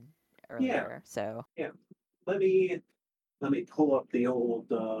did Yeah. earlier. So, Yeah. Let me let me pull up the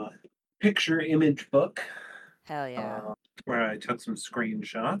old picture image book hell yeah. uh, where I took some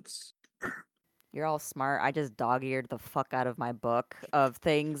screenshots. You're all smart. I just dog-eared the fuck out of my book of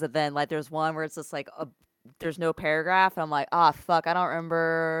things, and then like there's one where it's just like there's no paragraph. And I'm like, ah, fuck, I don't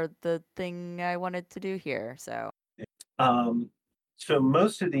remember the thing I wanted to do here. So, Um, so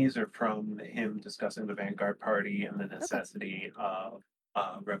most of these are from him discussing the Vanguard Party and the okay. necessity of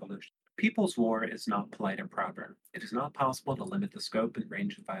revolution. People's war is not polite and proper. It is not possible to limit the scope and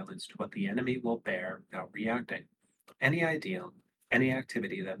range of violence to what the enemy will bear without reacting. Any ideal, any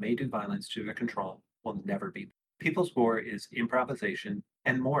activity that may do violence to their control will never be. People's war is improvisation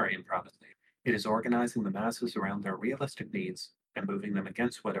and more improvisation. It is organizing the masses around their realistic needs and moving them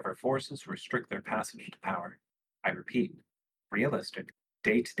against whatever forces restrict their passage to power. I repeat, realistic,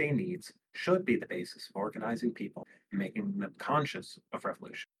 day to day needs should be the basis of organizing people and making them conscious of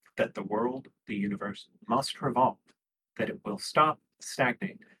revolution. That the world, the universe, must revolve, that it will stop,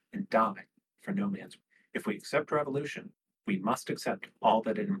 stagnate, and die for no man's. If we accept revolution, we must accept all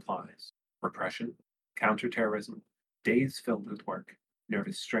that it implies repression,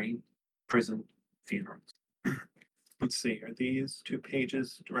 Let's see, are these two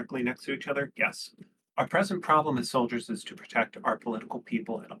pages directly next to each other? Yes. Our present problem as soldiers is to protect our political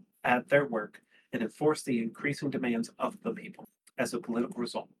people at their work and enforce the increasing demands of the people. As a political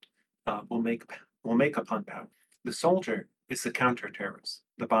result, will make upon power. The soldier is the counter-terrorist,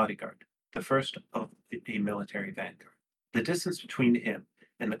 the bodyguard, the first of a military vanguard. The distance between him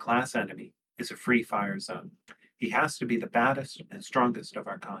and the class enemy is a free fire zone. He has to be the baddest and strongest of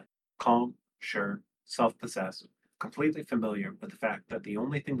our kind, calm, sure, self possessed, completely familiar with the fact that the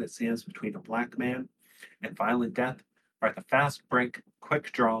only thing that stands between a black man and violent death are the fast break,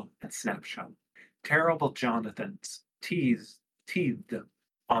 quick draw, and snapshot. Terrible Jonathans teethed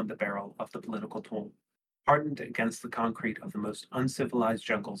on the barrel of the political tool, hardened against the concrete of the most uncivilized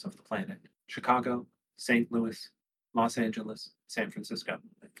jungles of the planet Chicago, St. Louis, Los Angeles, San Francisco,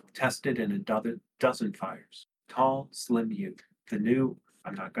 tested in a dozen fires. Tall, slim youth, the new,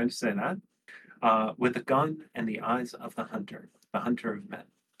 I'm not going to say that, with a gun and the eyes of the hunter of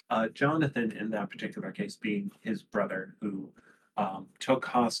men. Jonathan, in that particular case, being his brother, who took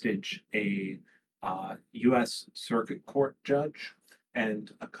hostage a U.S. Circuit Court judge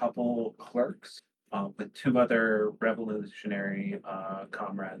and a couple clerks with two other revolutionary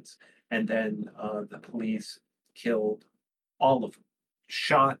comrades. And then the police killed all of them,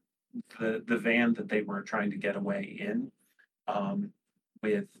 shot the van that they were trying to get away in um,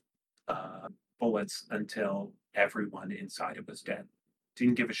 with bullets until everyone inside it was dead.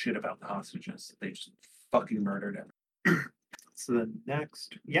 Didn't give a shit about the hostages. They just fucking murdered him. So the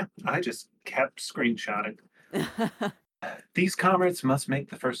next, yeah, I just kept screenshotting. These comrades must make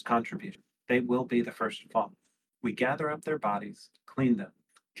the first contribution. They will be the first to fall. We gather up their bodies, clean them,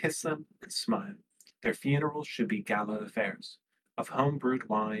 kiss them, and smile. Their funerals should be gala affairs, of home-brewed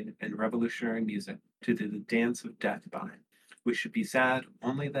wine and revolutionary music to the dance of death by. We should be sad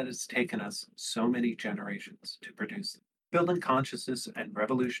only that it's taken us so many generations to produce them. Building consciousness and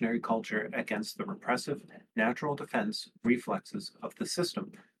revolutionary culture against the repressive natural defense reflexes of the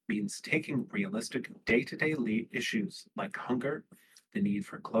system means taking realistic day-to-day issues like hunger, the need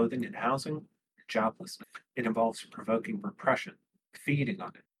for clothing and housing, joblessness. It involves provoking repression, feeding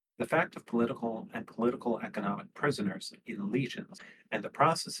on it. The fact of political and political economic prisoners in legions and the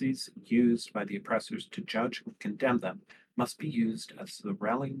processes used by the oppressors to judge and condemn them must be used as the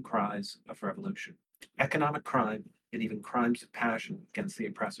rallying cries of revolution. Economic crime and even crimes of passion against the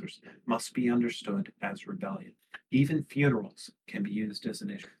oppressors must be understood as rebellion. Even funerals can be used as an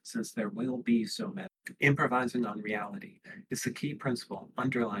issue, since there will be so many. Improvising on reality is the key principle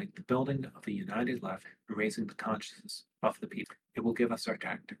underlying the building of a united left and raising the consciousness of the people. It will give us our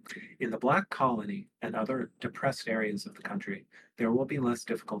tactic. In the Black Colony and other depressed areas of the country, there will be less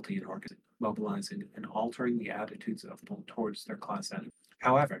difficulty in organizing, mobilizing, and altering the attitudes of people towards their class enemy.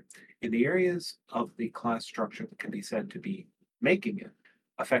 However, in the areas of the class structure that can be said to be making it,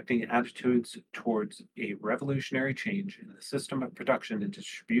 affecting attitudes towards a revolutionary change in the system of production and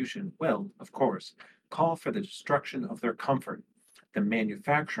distribution will, of course, call for the destruction of their comfort, the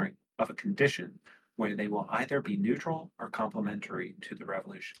manufacturing of a condition where they will either be neutral or complementary to the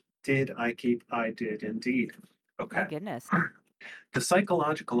revolution. Did I keep? I did indeed. My Okay. goodness. The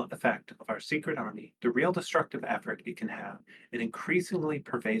psychological effect of our secret army, the real destructive effort it can have, an increasingly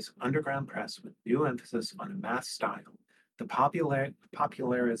pervasive underground press with new emphasis on a mass style, the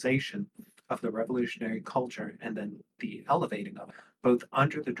popularization of the revolutionary culture, and then the elevating of it, both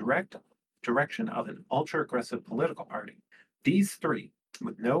under the direct direction of an ultra aggressive political party. These three,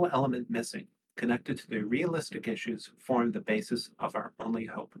 with no element missing, connected to the realistic issues, form the basis of our only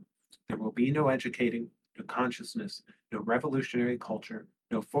hope. There will be no educating, no consciousness, no revolutionary culture,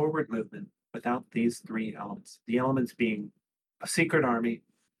 no forward movement without these three elements. The elements being a secret army,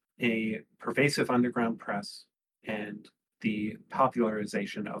 a pervasive underground press, and the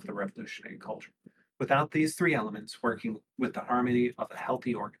popularization of the revolutionary culture. Without these three elements working with the harmony of a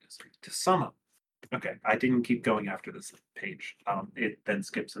healthy organism. To sum up, okay, I didn't keep going after this page. It then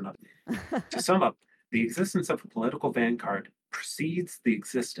skips another. To sum up, the existence of a political vanguard precedes the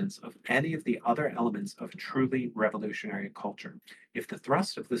existence of any of the other elements of truly revolutionary culture. If the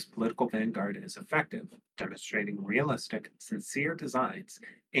thrust of this political vanguard is effective, demonstrating realistic, sincere designs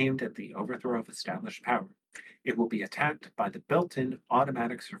aimed at the overthrow of established power, it will be attacked by the built in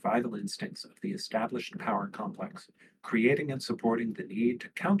automatic survival instincts of the established power complex, creating and supporting the need to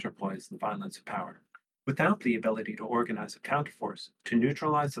counterpoise the violence of power. Without the ability to organize a counterforce to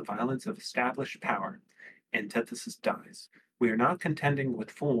neutralize the violence of established power, antithesis dies. We are not contending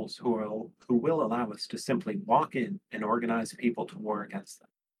with fools who will allow us to simply walk in and organize people to war against them.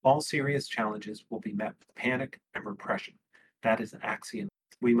 All serious challenges will be met with panic and repression. That is an axiom.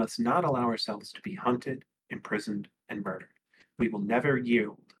 We must not allow ourselves to be hunted, imprisoned, and murdered. We will never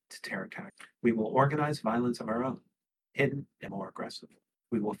yield to terror tactics. We will organize violence of our own, hidden and more aggressive.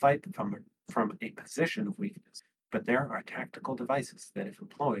 We will fight from a position of weakness, but there are tactical devices that, if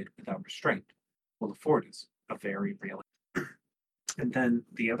employed without restraint, will afford us a very real. And then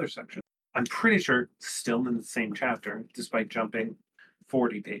the other section, I'm pretty sure still in the same chapter, despite jumping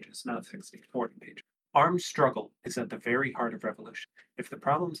 40 pages, not 60, 40 pages. Armed struggle is at the very heart of revolution. If the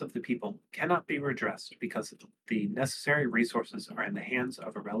problems of the people cannot be redressed because the necessary resources are in the hands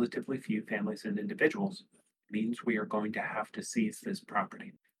of a relatively few families and individuals, it means we are going to have to seize this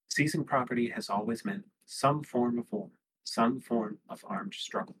property. Seizing property has always meant some form of war, some form of armed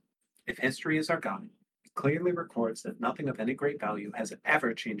struggle. If history is our guide, it clearly records that nothing of any great value has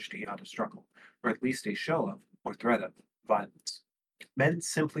ever changed out of struggle, or at least a show of or threat of violence. Men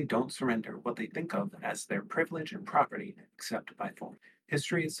simply don't surrender what they think of as their privilege and property except by force.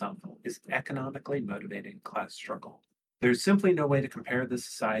 History itself is an economically motivated class struggle. There's simply no way to compare this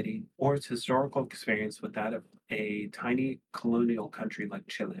society or its historical experience with that of a tiny colonial country like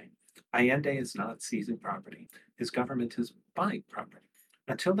Chile. Allende is not seizing property, his government is buying property.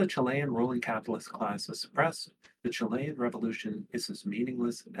 Until the Chilean ruling capitalist class is suppressed, the Chilean revolution is as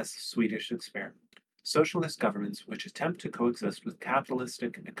meaningless as the Swedish experiment. Socialist governments which attempt to coexist with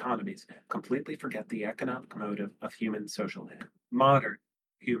capitalistic economies completely forget the economic motive of human social modern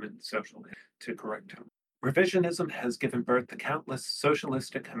human social to correct term. Revisionism has given birth to countless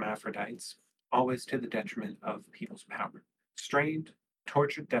socialistic hermaphrodites, always to the detriment of people's power. Strained,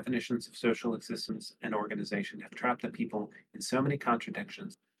 tortured definitions of social existence and organization have trapped the people in so many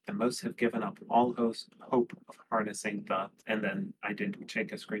contradictions that most have given up all hope of harnessing the. And then I did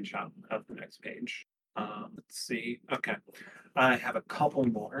take a screenshot of the next page. Let's see. Okay. I have a couple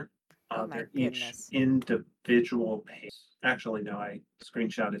more. Oh my They're each goodness. individual page. Actually, no, I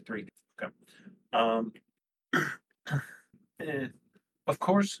screenshotted three. Okay. Um, eh, of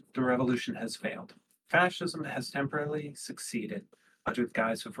course, the revolution has failed. Fascism has temporarily succeeded under the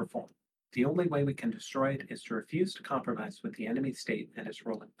guise of reform. The only way we can destroy it is to refuse to compromise with the enemy state and its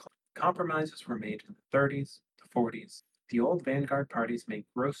ruling class. Compromises were made in the 30s, the 40s. The old vanguard parties made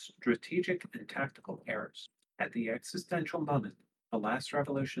gross strategic and tactical errors. At the existential moment, the last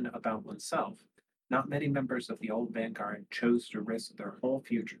revolution about oneself, not many members of the old vanguard chose to risk their whole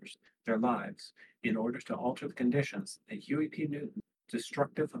futures, their lives, in order to alter the conditions that Huey P. Newton,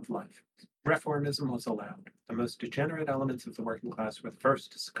 destructive of life. Reformism was allowed. The most degenerate elements of the working class were the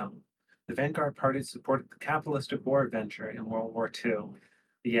first to succumb. The vanguard parties supported the capitalistic war venture in World War II.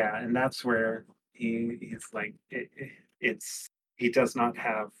 Yeah, and that's where he's like, he does not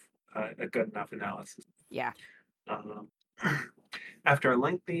have a good enough analysis. Yeah. Um, After a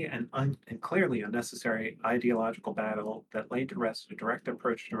lengthy and clearly unnecessary ideological battle that laid to rest a direct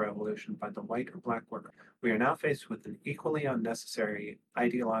approach to revolution by the white or black worker, we are now faced with an equally unnecessary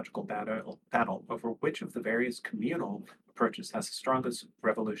ideological battle over which of the various communal approaches has the strongest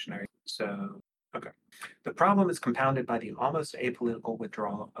revolutionary. So, okay. The problem is compounded by the almost apolitical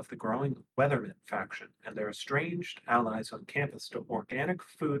withdrawal of the growing Weatherman faction and their estranged allies on campus to organic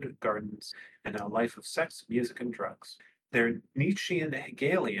food gardens and a life of sex, music, and drugs. Their Nietzschean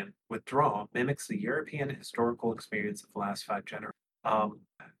Hegelian withdrawal mimics the European historical experience of the last 5 generations. Um,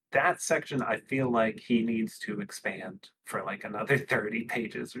 that section, I feel like he needs to expand for like another 30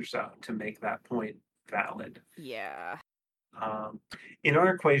 pages or so to make that point valid. Yeah. Um, in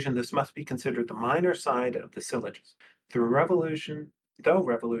our equation, this must be considered the minor side of the syllogism. Through revolution, though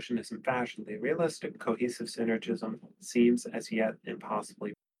revolution is in fashion, the realistic cohesive synergism seems as yet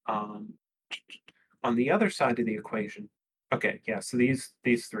impossibly. Um, on the other side of the equation, okay, yeah, so these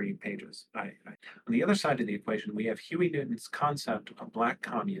 3 pages. On the other side of the equation, we have Huey Newton's concept of black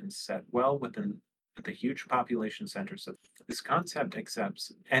communes set well within the huge population centers. This concept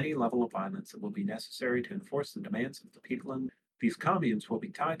accepts any level of violence that will be necessary to enforce the demands of the people, and these communes will be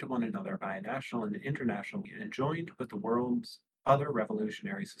tied to one another by a national and international and joined with the world's other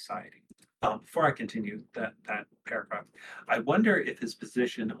revolutionary society. Before I continue that paragraph, I wonder if his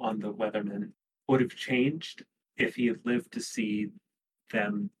position on the Weathermen would have changed if he had lived to see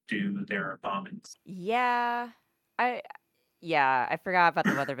them do their bombings. Yeah. I yeah, I forgot about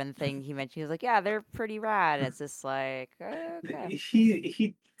the Weatherman thing he mentioned. He was like, "Yeah, they're pretty rad." And it's just like, okay.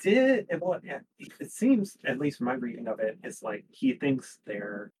 He did well. Yeah, it seems, at least my reading of it, is like he thinks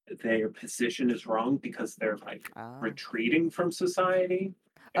their position is wrong because they're like Oh. retreating from society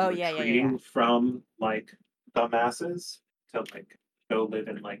and Oh, yeah, yeah, yeah, yeah. retreating from like the masses to like go live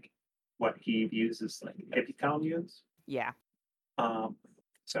in like what he views as like hippie communes. Yeah. Um,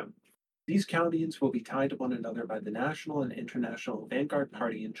 so these communes will be tied to one another by the national and international vanguard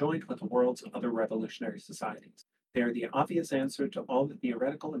party and joined with the world's other revolutionary societies. They are the obvious answer to all the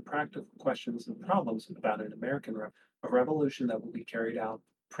theoretical and practical questions and problems about an a revolution that will be carried out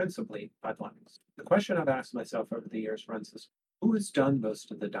principally by blacks. The question I've asked myself over the years runs this: who has done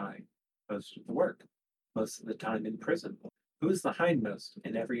most of the dying, most of the work, most of the time in prison? Who is the hindmost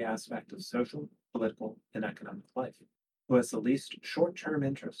in every aspect of social, political, and economic life? Who has the least short term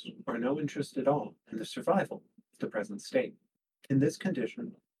interest, or no interest at all, in the survival of the present state? In this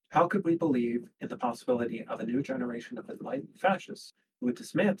condition, how could we believe in the possibility of a new generation of enlightened fascists who would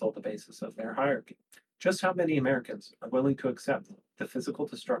dismantle the basis of their hierarchy? Just how many Americans are willing to accept the physical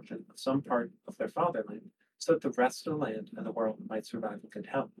destruction of some part of their fatherland so that the rest of the land and the world might survive in good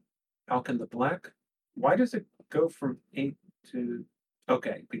health? How can the black? Why does it go from 8 to?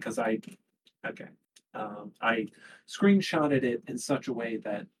 Okay, because okay. I screenshotted it in such a way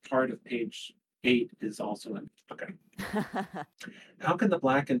that part of page 8 is also in. Okay. How can the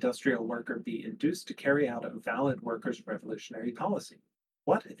black industrial worker be induced to carry out a valid workers' revolutionary policy?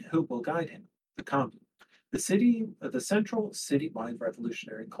 What and who will guide him? The commune. The central citywide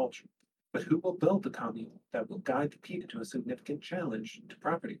revolutionary culture. But who will build the commune that will guide the people to a significant challenge to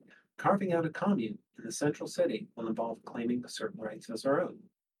property? Carving out a commune in the central city will involve claiming certain rights as our own.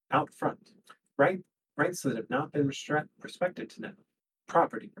 Out front, right, rights that have not been respected to now.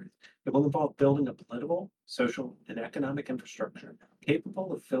 Property rights. It will involve building a political, social, and economic infrastructure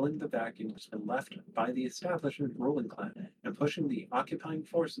capable of filling the vacuum that's been left by the establishment ruling class and pushing the occupying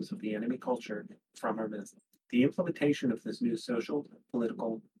forces of the enemy culture from our midst. The implementation of this new social,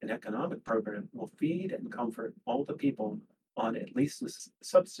 political, and economic program will feed and comfort all the people on at least the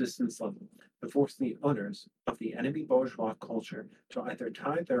subsistence level and force the owners of the enemy bourgeois culture to either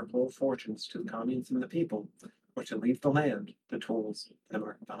tie their whole fortunes to the communes and the people or to leave the land, the tools, and the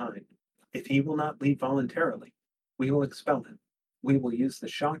market behind. If he will not leave voluntarily, we will expel him. We will use the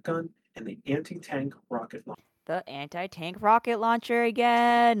shotgun and the anti-tank rocket launcher. The anti-tank rocket launcher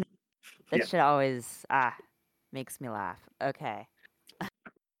again. That Yeah. shit always makes me laugh. Okay.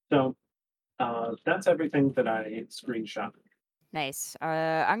 So that's everything that I screenshot. Nice.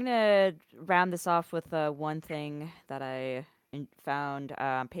 I'm gonna round this off with one thing that I found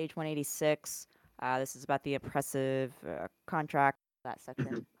on page 186. This is about the oppressive contract, that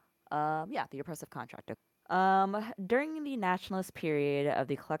section. Yeah, the oppressive contract. During the nationalist period of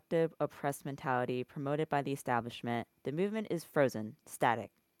the collective oppressed mentality promoted by the establishment, the movement is frozen,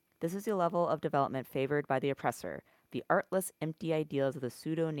 static. This is the level of development favored by the oppressor. The artless, empty ideals of the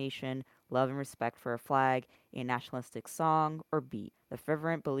pseudo nation, love and respect for a flag, a nationalistic song or beat, the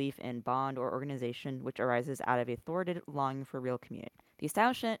fervent belief in bond or organization which arises out of a thwarted longing for real community. The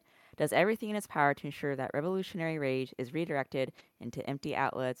establishment does everything in its power to ensure that revolutionary rage is redirected into empty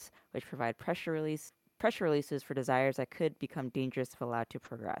outlets which provide pressure releases for desires that could become dangerous if allowed to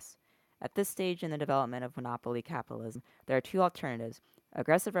progress. At this stage in the development of monopoly capitalism, there are two alternatives: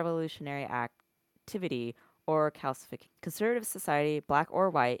 aggressive revolutionary activity or calcification. Conservative society, black or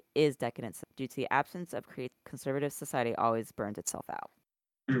white, is decadent due to the absence of conservative society always burns itself out.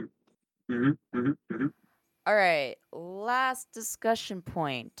 Mm-hmm, mm-hmm, mm-hmm. All right, last discussion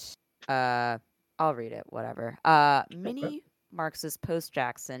point. I'll read it, whatever. Many Marxists post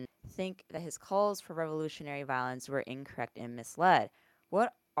Jackson think that his calls for revolutionary violence were incorrect and misled.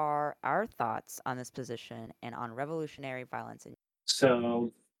 What are our thoughts on this position and on revolutionary violence?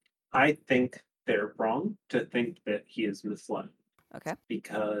 So I think they're wrong to think that he is misled Okay.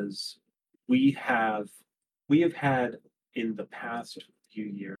 because we have we have had in the past few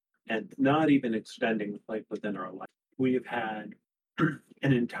years, and not even extending like within our life, we have had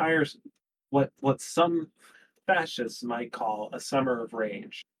an entire what some fascists might call a summer of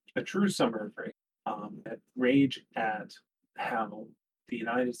rage, a true summer of rage, rage at how the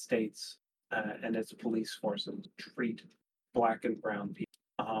United States and its police forces treat black and brown people.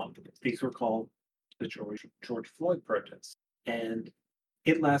 These were called the George Floyd protests, and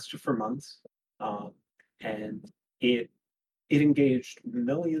it lasted for months, um, and it it engaged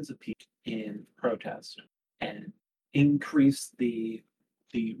millions of people in protest and increased the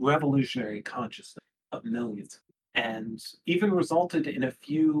revolutionary consciousness of millions, and even resulted in a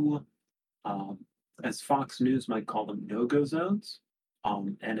few, um, as Fox News might call them, no-go zones,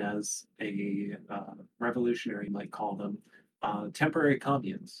 and as a revolutionary might call them, temporary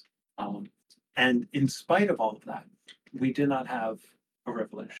communes. Um, and in spite of all of that, we did not have a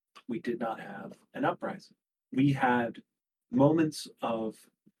revolution. We did not have an uprising. We had moments of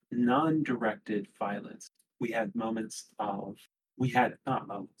non-directed violence. We had moments of, we had not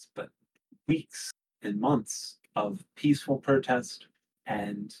moments, but weeks and months of peaceful protest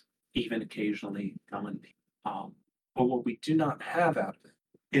and even occasionally common people. But what we do not have out of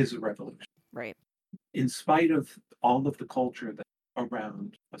it is a revolution. Right. in spite of all of the culture that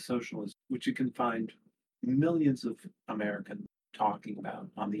around a socialist, which you can find millions of Americans talking about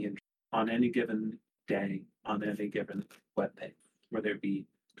on the on any given day, on any given web page, whether it be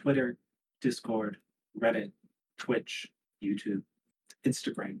Twitter, Discord, Reddit, Twitch, YouTube,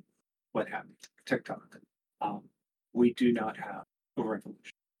 Instagram, what have you, TikTok. Um, we do not have a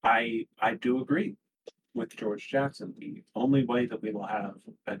revolution. I do agree with George Jackson. The only way that we will have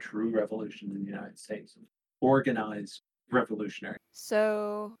a true revolution in the United States, organized revolutionary.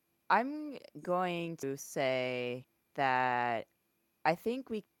 So I'm going to say that I think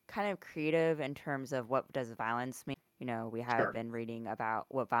we kind of creative in terms of what does violence mean. We have Sure. been reading about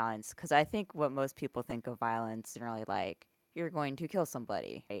what violence, because I think what most people think of violence generally like you're going to kill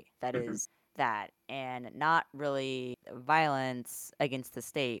somebody, right? That Mm-hmm. is that, and not really violence against the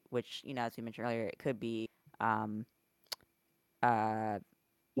state, which as we mentioned earlier, it could be, um, uh,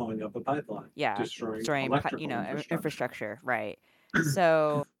 Blowing up a pipeline, yeah, destroying destroying, electrical infrastructure. infrastructure, right?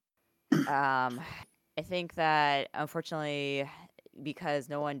 So, um, I think that unfortunately, because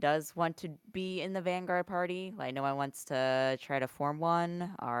no one does want to be in the Vanguard Party, like no one wants to try to form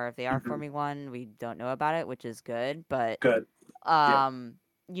one, or if they are Hmm. forming one, we don't know about it, which is good. But Good. Yeah. um,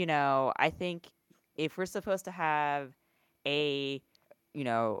 I think if we're supposed to have a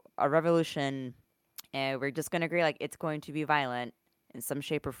a revolution, and we're just gonna agree like it's going to be violent in some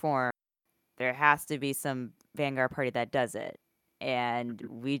shape or form, there has to be some Vanguard Party that does it. And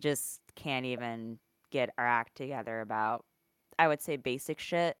we just can't even get our act together about, I would say, basic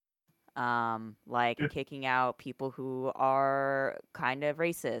shit. Like Yeah. kicking out people who are kind of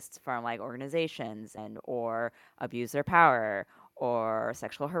racist from like organizations, and or abuse their power, or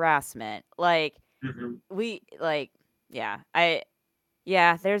sexual harassment. Like Hmm. we like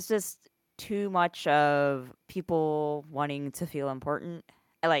yeah, there's just too much of people wanting to feel important,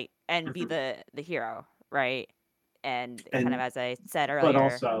 and be Hmm. the hero, right? And kind of And as I said but earlier,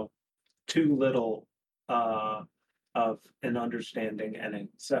 also too little uh, of an understanding and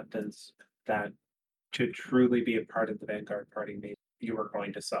acceptance that to truly be a part of the Vanguard Party means you are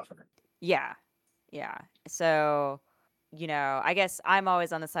going to suffer. yeah, yeah. So, I guess I'm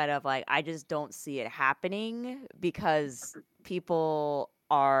always on the side of like I just don't see it happening because people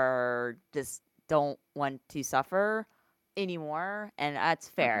are just don't want to suffer anymore, and that's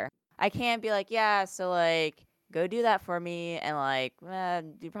Mhm. fair. I can't be like, yeah, so like go do that for me, and like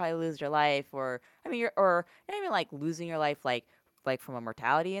you probably lose your life, or I mean, or not even like losing your life, like from a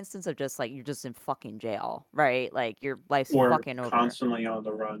mortality instance of just like you're just in fucking jail, right? Like your life's Or fucking over. constantly on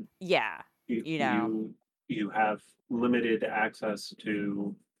the run. Yeah, You you know. you you have limited access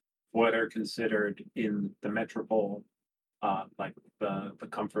to what are considered in the metropole, like the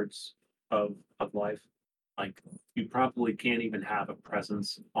comforts of life. Like you probably can't even have a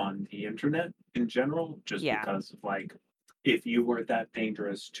presence on the internet in general, just Yeah. because of like if you were that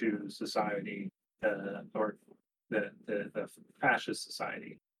dangerous to society, or the fascist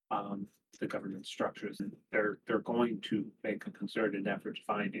society, um, the government structures, and they're going to make a concerted effort to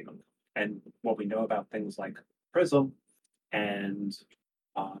find you. And what we know about things like Prism and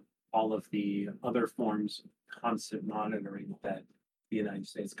uh, all of the other forms of constant monitoring that the United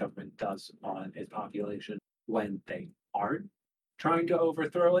States government does on its population when they aren't trying to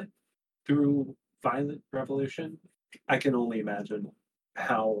overthrow it through violent revolution, I can only imagine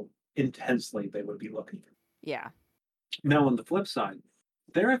how intensely they would be looking. Yeah. Now, on the flip side,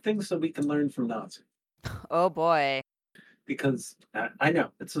 there are things that we can learn from Nazis Oh boy. because I know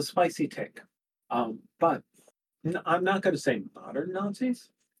it's a spicy take, but I'm not going to say modern Nazis,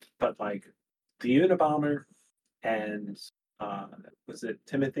 but like the Unabomber and uh, was it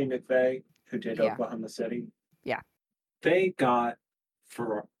Timothy McVeigh who did Yeah. Oklahoma City? Yeah. They got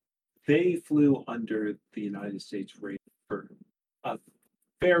for they flew under the United States radar for a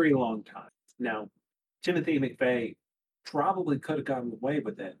very long time. Now, Timothy McVeigh probably could have gotten away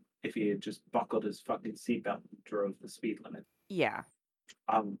with it if he had just buckled his fucking seatbelt and drove the speed limit. Yeah.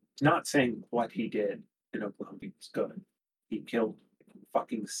 Not saying what he did in Oklahoma was good. He killed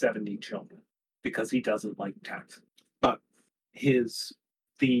fucking 70 children because he doesn't like taxes. But his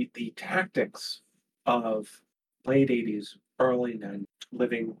the tactics of late 80s, early 90s,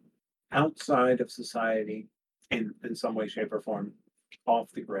 living outside of society in some way, shape, or form,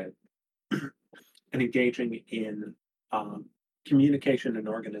 off the grid, and engaging in communication and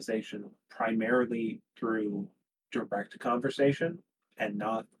organization primarily through direct conversation and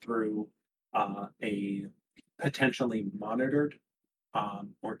not through a potentially monitored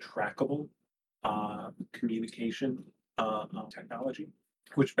or trackable communication technology,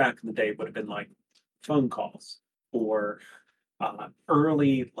 which back in the day would have been like phone calls or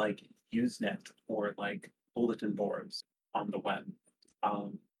early like Usenet or like bulletin boards on the web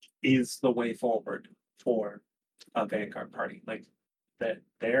is the way forward for a vanguard party. Like that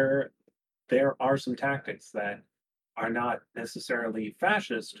there are some tactics that are not necessarily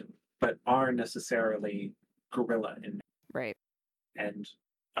fascist, but are necessarily guerrilla Right. and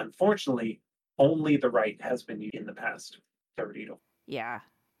unfortunately only the right has been used in the past 30 to Yeah.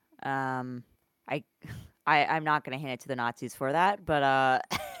 Um, I, I'm not gonna hand it to the Nazis for that, but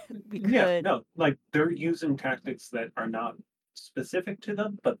we yeah, could. no, like they're using tactics that are not specific to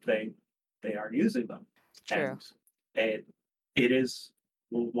them, but they are using them. True. And it it is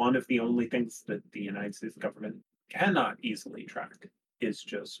one of the only things that the United States government cannot easily track is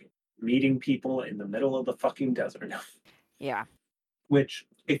just meeting people in the middle of the fucking desert. Yeah. Which,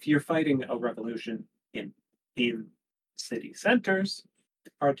 if you're fighting a revolution in city centers,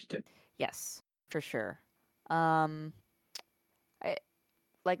 hard to do. Yes, for sure. Um, I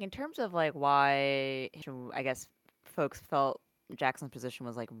like in terms of like why I guess folks felt Jackson's position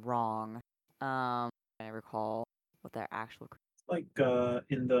was like wrong. I recall what their actual. Like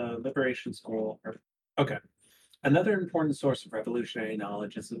in the Liberation School. Okay. Another important source of revolutionary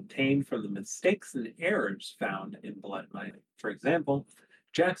knowledge is obtained from the mistakes and errors found in blood mining. For example,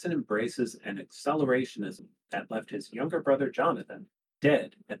 Jackson embraces an accelerationism that left his younger brother Jonathan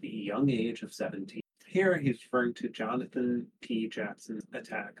dead at the young age of 17. Here he's referring to Jonathan P. Jackson's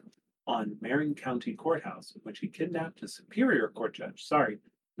attack on Marin County Courthouse, in which he kidnapped a Superior Court judge. Sorry,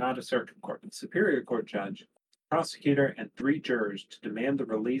 not a circuit court, but Superior Court judge, prosecutor, and 3 jurors to demand the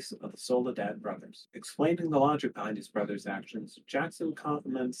release of the Soledad brothers. Explaining the logic behind his brothers' actions, Jackson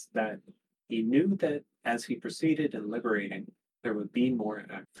comments that he knew that as he proceeded in liberating, there would be more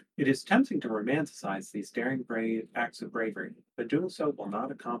acts. It is tempting to romanticize these daring brave acts of bravery, but doing so will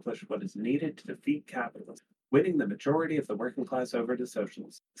not accomplish what is needed to defeat capitalism, winning the majority of the working class over to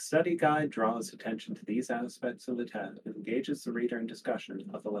socialism. The study guide draws attention to these aspects of the test and engages the reader in discussion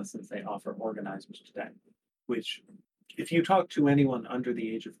of the lessons they offer organizers today. Which, if you talk to anyone under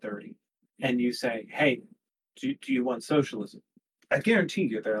the age of 30 and you say, hey, do you want socialism? I guarantee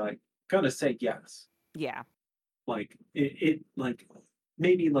you they're like, gonna say yes. Yeah. Like, like,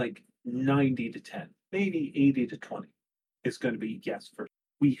 maybe like 90 to 10, maybe 80 to 20 is going to be yes for.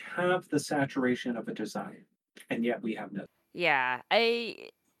 We have the saturation of a desire, and yet we have no. Yeah.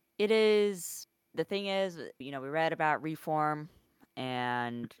 It is. The thing is, we read about reform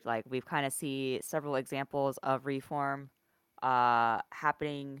and like we've kind of see several examples of reform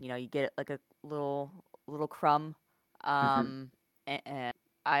happening. You get like a little crumb. Mhm. And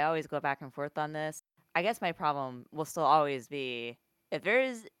I always go back and forth on this. I guess my problem will still always be if there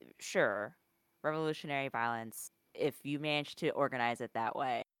is, sure, revolutionary violence, if you manage to organize it that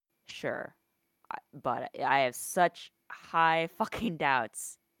way, sure. But I have such high fucking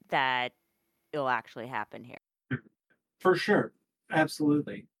doubts that it'll actually happen here. For sure.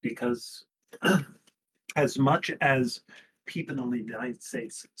 Absolutely. Because as much as people in the United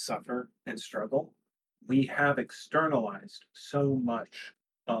States suffer and struggle, we have externalized so much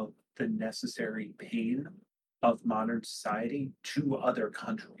of the necessary pain of modern society to other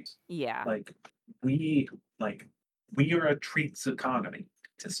countries. Yeah. Like we like we are a treats economy.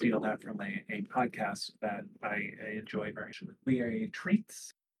 To steal that from a podcast that I enjoy very much. We are a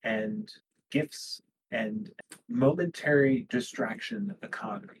treats and gifts and momentary distraction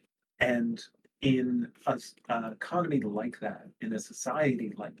economy. And in an economy like that, in a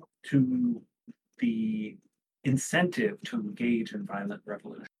society like that, to the incentive to engage in violent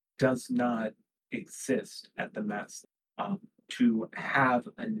revolution does not exist at the mass to have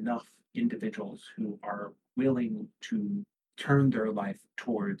enough individuals who are willing to turn their life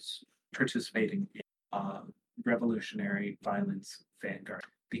towards participating in revolutionary violence vanguard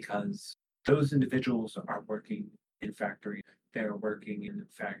because those individuals are working in factories. They're working in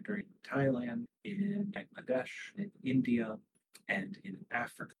factories in Thailand, in Bangladesh, in India, and in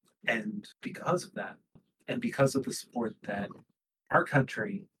Africa. And because of that, and because of the support that our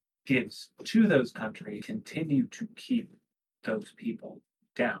country gives to those countries, continue to keep those people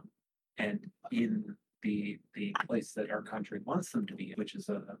down and in the place that our country wants them to be, which is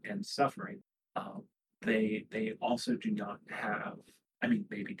and suffering. Um, they also do not have. I mean,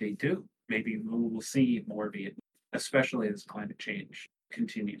 maybe they do. Maybe we will see more of it, especially as climate change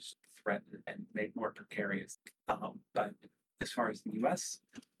continues to threaten and make more precarious. But as far as the U.S.,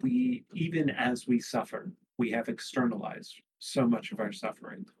 we even as we suffer, we have externalized so much of our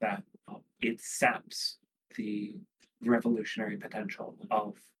suffering that it saps the revolutionary potential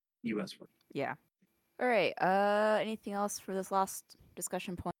of U.S. work. Yeah. All right. Anything else for this last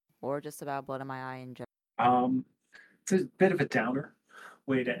discussion point, or just about blood in my eye in general? It's a bit of a downer,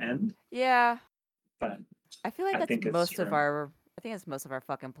 way to end, Yeah. but I feel like I that's think it's most of true. our I think that's most of our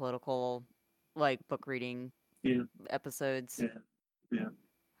fucking political like book reading Yeah, episodes. yeah, yeah.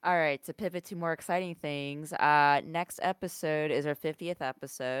 All right, to pivot to more exciting things. Next episode is our 50th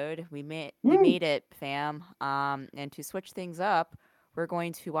episode. We Woo! made it, fam. And to switch things up, we're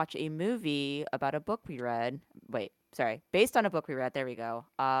going to watch a movie about a book we read. Wait, sorry, based on a book we read. There we go.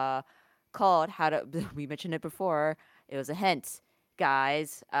 Called How to. We mentioned it before. It was a hint,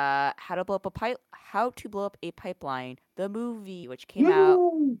 guys. How to blow up a pipeline. The movie, which came out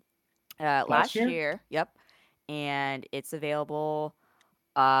Woo! Last last year? year. Yep, and it's available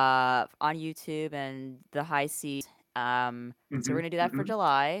on YouTube and the high seas. So we're Mm-hmm. gonna do that for Mm-hmm.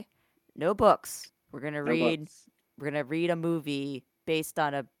 July. No books. No books. We're gonna read a movie based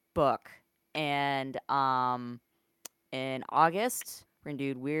on a book. And in August we're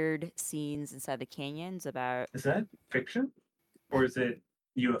gonna do weird scenes inside the canyons about Is that fiction? Or is it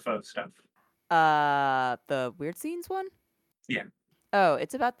UFO stuff? the weird scenes one. Yeah. Oh,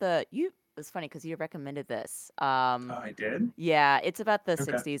 it's about the you. It's funny because you recommended this. Oh, I did? Yeah, it's about the Okay.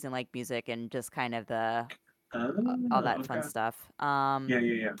 '60s and like music and just kind of the all Oh, that fun okay. stuff. Yeah, yeah,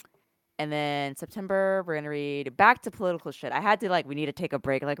 yeah. And then September, we're gonna read back to political shit. I had to like, we need to take a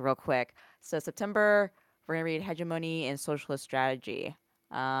break like real quick. So September, we're gonna read Hegemony and Socialist Strategy.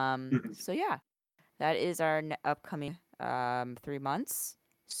 Mhm. So yeah, that is our upcoming 3 months.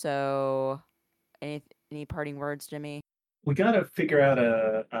 So any any parting words, Jimmy? We got to figure out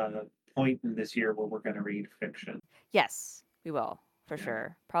a point in this year where we're going to read fiction. Yes, we will for Yeah.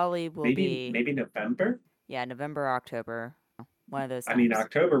 sure. Probably will Maybe be maybe November. yeah, November, October, one of those I mean, times.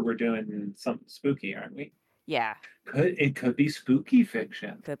 October we're doing something spooky, aren't we? Yeah, Could be spooky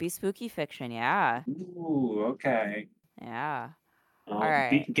fiction. could be spooky fiction. Yeah, Ooh, okay. yeah. All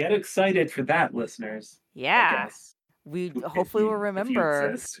right. Get excited for that, listeners. I Yeah. guess We if hopefully will you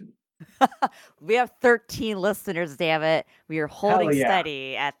remember. exist. We have 13 listeners, damn it. We are Hell holding yeah.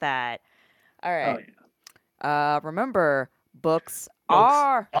 steady at that. All Oh right. yeah. Remember, books Books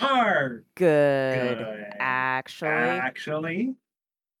are are good. good. Actually, Actually.